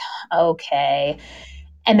like, okay.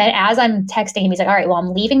 And then as I'm texting him, he's like, all right, well,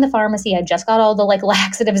 I'm leaving the pharmacy. I just got all the like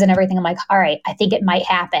laxatives and everything. I'm like, all right, I think it might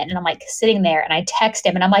happen. And I'm like sitting there and I text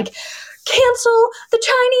him and I'm like, cancel the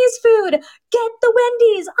Chinese food, get the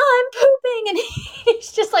Wendy's, I'm pooping. And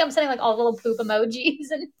he's just like, I'm sending like all the little poop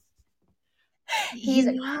emojis and he's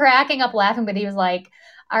cracking up laughing, but he was like,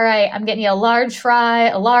 all right, I'm getting you a large fry,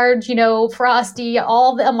 a large, Frosty,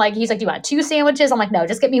 I'm like, he's like, do you want 2 sandwiches? I'm like, no,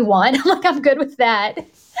 just get me 1. I'm like, I'm good with that.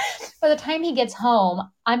 By the time he gets home,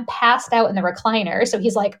 I'm passed out in the recliner. So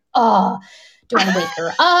he's like, oh, do I wake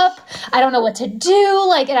her up? I don't know what to do.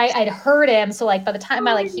 Like, and I'd heard him. So like, by the time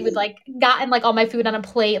he would like gotten like all my food on a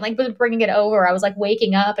plate and like was bringing it over, I was like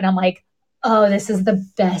waking up and I'm like, oh, this is the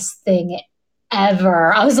best thing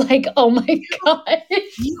ever. I was like, oh my God.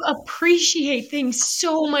 You appreciate things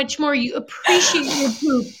so much more. You appreciate your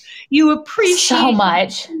poop. You appreciate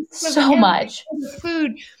so much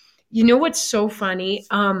food. You know what's so funny?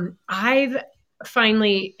 I've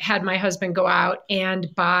finally had my husband go out and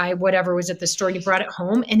buy whatever was at the store and he brought it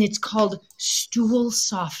home and it's called stool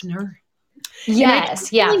softener.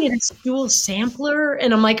 Yes. Yeah. Calling it a stool sampler.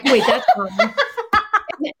 And I'm like, wait, that's wrong.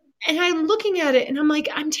 And I'm looking at it and I'm like,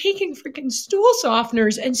 I'm taking freaking stool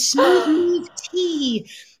softeners and smooth move tea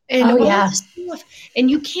and all this stuff.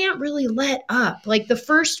 And you can't really let up. Like the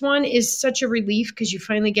first one is such a relief because you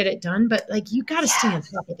finally get it done, but like you got to stay on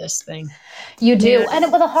top of this thing. You do. Yeah.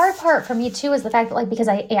 And the hard part for me too is the fact that like, because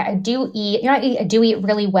I do eat, I do eat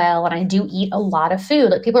really well and I do eat a lot of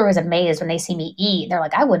food. Like people are always amazed when they see me eat. They're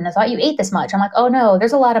like, I wouldn't have thought you ate this much. I'm like, oh no,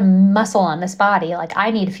 there's a lot of muscle on this body. Like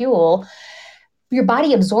I need fuel. Your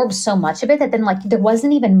body absorbs so much of it that then like there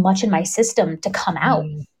wasn't even much in my system to come out,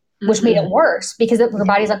 which made it worse because your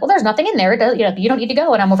body's like, well, there's nothing in there. It does, you don't need to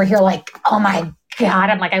go. And I'm over here like, oh my God.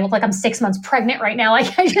 I'm like, I look like I'm 6 months pregnant right now.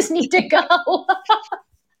 Like I just need to go.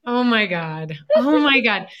 Oh my God. Oh my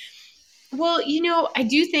God. Well, I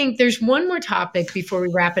do think there's one more topic before we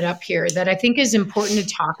wrap it up here that I think is important to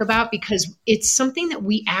talk about because it's something that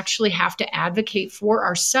we actually have to advocate for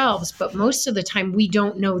ourselves, but most of the time we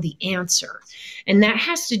don't know the answer. And that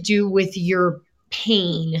has to do with your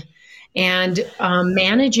pain and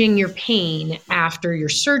managing your pain after your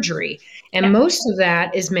surgery. And most of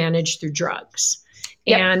that is managed through drugs.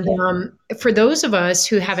 Yep. And for those of us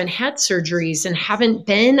who haven't had surgeries and haven't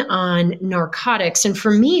been on narcotics, and for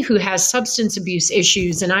me who has substance abuse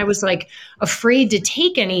issues, and I was like afraid to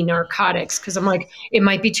take any narcotics because I'm like, it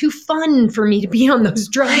might be too fun for me to be on those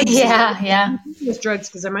drugs. Yeah. Those drugs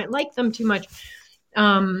because I might like them too much.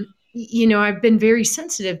 I've been very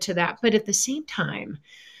sensitive to that. But at the same time,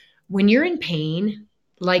 when you're in pain,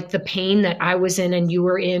 like the pain that I was in and you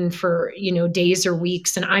were in for, days or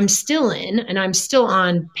weeks, and I'm still in, and I'm still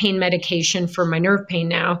on pain medication for my nerve pain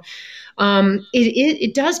now,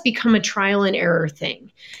 it does become a trial and error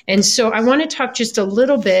thing. And so I want to talk just a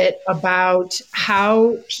little bit about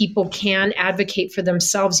how people can advocate for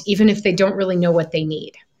themselves, even if they don't really know what they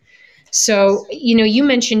need. So, you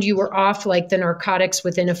mentioned you were off like the narcotics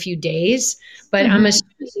within a few days, but I'm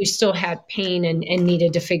assuming you still had pain and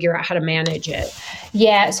needed to figure out how to manage it.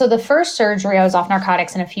 Yeah. So the first surgery, I was off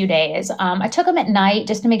narcotics in a few days. I took them at night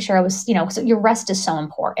just to make sure I was, so your rest is so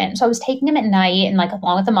important. So I was taking them at night and like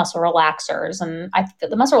along with the muscle relaxers. And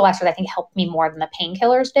the muscle relaxers, I think, helped me more than the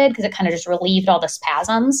painkillers did because it kind of just relieved all the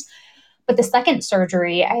spasms. But the second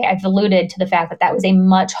surgery, I've alluded to the fact that was a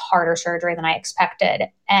much harder surgery than I expected.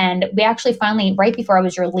 And we actually finally, right before I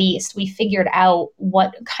was released, we figured out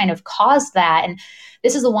what kind of caused that. And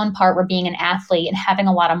this is the one part where being an athlete and having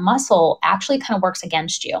a lot of muscle actually kind of works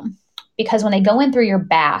against you. Because when they go in through your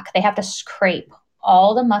back, they have to scrape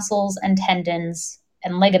all the muscles and tendons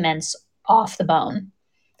and ligaments off the bone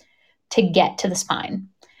to get to the spine.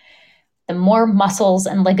 The more muscles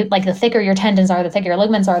and like the thicker your tendons are, the thicker your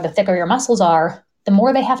ligaments are, the thicker your muscles are, the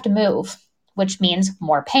more they have to move. which means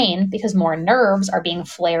more pain because more nerves are being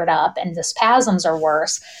flared up and the spasms are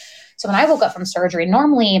worse. So when I woke up from surgery,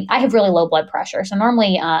 normally I have really low blood pressure. So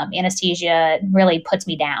normally anesthesia really puts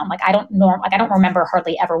me down. Like I don't remember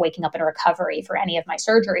hardly ever waking up in a recovery for any of my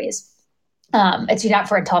surgeries. It's not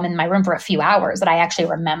for until I'm in my room for a few hours that I actually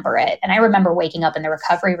remember it. And I remember waking up in the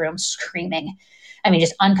recovery room screaming. I mean,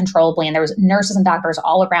 just uncontrollably. And there was nurses and doctors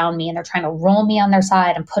all around me, and they're trying to roll me on their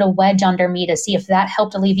side and put a wedge under me to see if that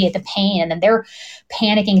helped alleviate the pain. And then they're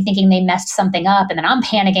panicking, thinking they messed something up. And then I'm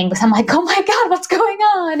panicking because I'm like, oh my God, what's going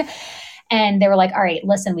on? And they were like, all right,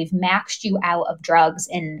 listen, we've maxed you out of drugs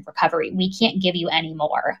in recovery. We can't give you any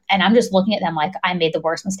more. And I'm just looking at them like I made the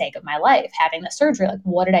worst mistake of my life having the surgery. Like,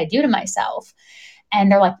 what did I do to myself? And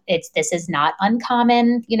they're like, this is not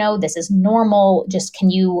uncommon. This is normal. Just can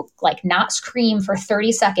you like not scream for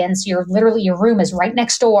 30 seconds? Your room is right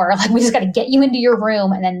next door. Like we just got to get you into your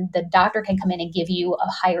room. And then the doctor can come in and give you a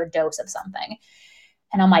higher dose of something.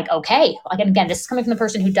 And I'm like, okay. Like, again, this is coming from the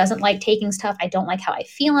person who doesn't like taking stuff. I don't like how I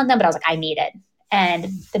feel on them, but I was like, I need it. And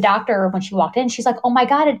the doctor, when she walked in, she's like, oh my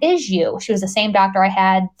God, it is you. She was the same doctor I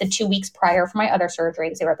had the 2 weeks prior for my other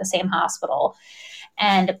surgeries. They were at the same hospital.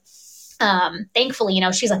 And thankfully,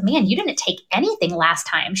 she's like, man, you didn't take anything last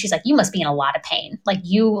time. She's like, you must be in a lot of pain.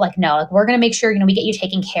 No, like we're going to make sure, we get you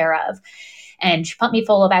taken care of. And she pumped me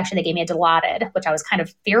full of, actually, they gave me a Dilaudid, which I was kind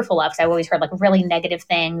of fearful of because I always heard like really negative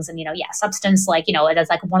things. And, substance, it is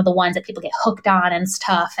like one of the ones that people get hooked on and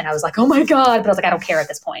stuff. And I was like, oh my God. But I was like, I don't care at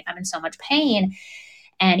this point. I'm in so much pain.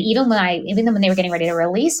 And even when they were getting ready to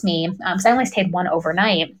release me, because I only stayed one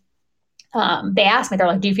overnight, they asked me, they're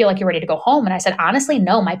like, do you feel like you're ready to go home? And I said, honestly,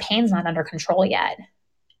 no, my pain's not under control yet.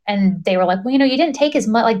 And they were like, well, you didn't take as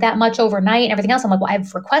much like that much overnight and everything else. I'm like, well,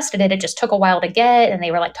 I've requested it. It just took a while to get. And they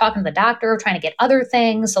were like talking to the doctor, trying to get other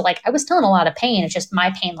things. So like, I was still in a lot of pain. It's just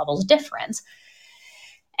my pain level is different.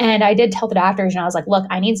 And I did tell the doctors, I was like, look,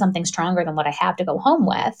 I need something stronger than what I have to go home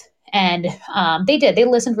with. And they did. They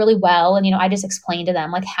listened really well. And, I just explained to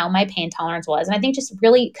them like how my pain tolerance was. And I think just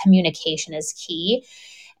really communication is key.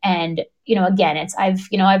 And, again,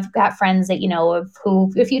 I've got friends that,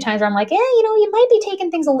 who a few times where I'm like, you might be taking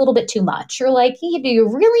things a little bit too much. Or like, do you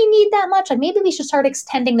really need that much? Like maybe we should start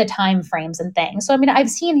extending the time frames and things. So, I've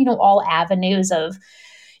seen, all avenues of,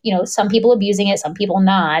 some people abusing it, some people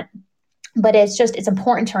not. But it's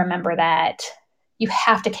important to remember that you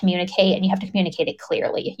have to communicate, and you have to communicate it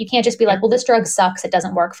clearly. You can't just be like, well, this drug sucks. It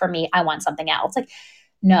doesn't work for me. I want something else. Like,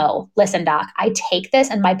 no, listen, doc, I take this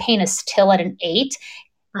and my pain is still at an 8.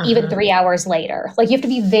 Even 3 hours later. Like you have to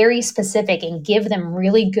be very specific and give them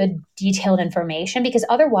really good detailed information, because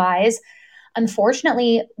otherwise,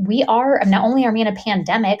 unfortunately, not only are we in a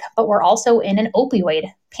pandemic, but we're also in an opioid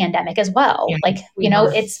pandemic as well. And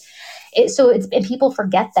people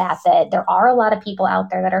forget that there are a lot of people out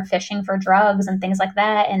there that are fishing for drugs and things like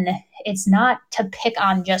that. And it's not to pick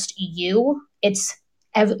on just you. It's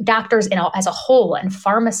doctors as a whole and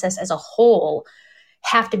pharmacists as a whole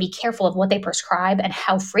have to be careful of what they prescribe and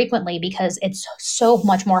how frequently, because it's so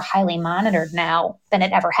much more highly monitored now than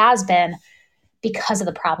it ever has been because of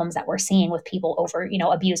the problems that we're seeing with people over,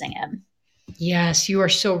 abusing it. Yes, you are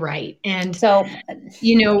so right. And so,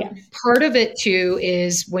 part of it too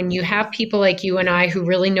is when you have people like you and I who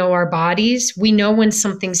really know our bodies, we know when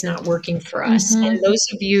something's not working for us. Mm-hmm. And those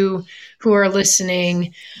of you who are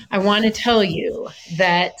listening, I want to tell you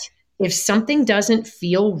that if something doesn't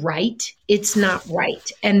feel right, it's not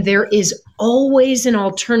right. And there is always an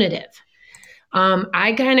alternative.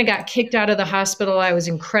 I kind of got kicked out of the hospital. I was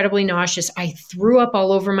incredibly nauseous. I threw up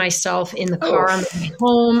all over myself in the car on the way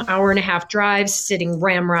home, 1.5-hour drive, sitting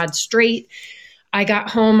ramrod straight. I got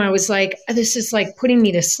home. I was like, this is like putting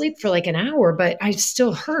me to sleep for like an hour, but I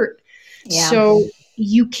still hurt. Yeah. So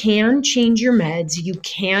you can change your meds, you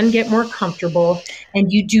can get more comfortable,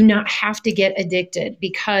 and you do not have to get addicted,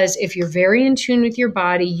 because if you're very in tune with your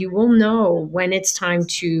body, you will know when it's time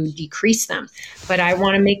to decrease them. But I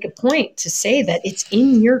want to make a point to say that it's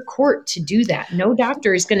in your court to do that. No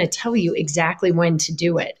doctor is going to tell you exactly when to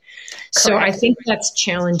do it. Correct. So I think that's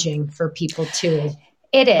challenging for people too.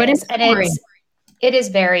 It is. It is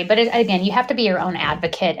very, but again, you have to be your own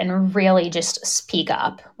advocate and really just speak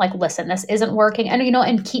up. Like, listen, this isn't working. And,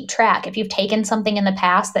 and keep track. If you've taken something in the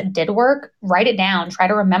past that did work, write it down, try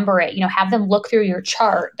to remember it, have them look through your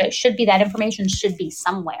chart. That information should be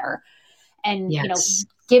somewhere. And, yes.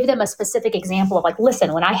 Give them a specific example of like,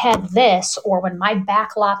 listen, when I had this, or when my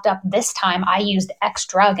back locked up this time, I used X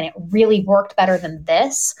drug and it really worked better than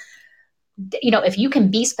this. If you can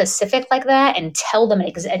be specific like that and tell them an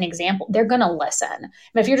example, they're going to listen.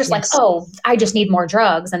 But if you're just yes. like, oh, I just need more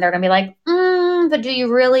drugs, and they're going to be like, but do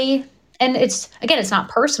you really? And it's not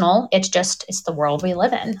personal. It's the world we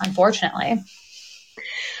live in, unfortunately.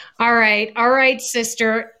 All right,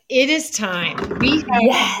 sister. It is time. We have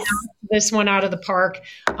Yes. this one out of the park.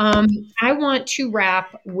 I want to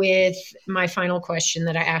wrap with my final question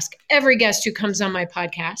that I ask every guest who comes on my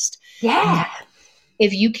podcast. Yeah.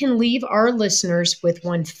 If you can leave our listeners with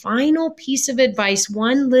one final piece of advice,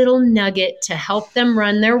 one little nugget to help them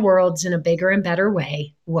run their worlds in a bigger and better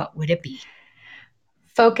way, what would it be?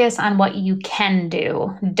 Focus on what you can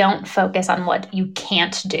do. Don't focus on what you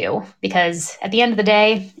can't do, because at the end of the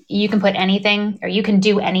day, you can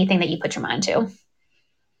do anything that you put your mind to.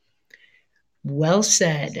 Well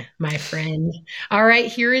said, my friend. All right,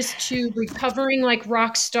 here is to recovering like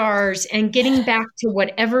rock stars and getting back to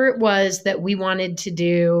whatever it was that we wanted to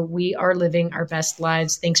do. We are living our best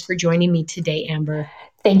lives. Thanks for joining me today, Amber.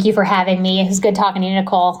 Thank you for having me. It was good talking to you,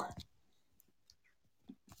 Nicole.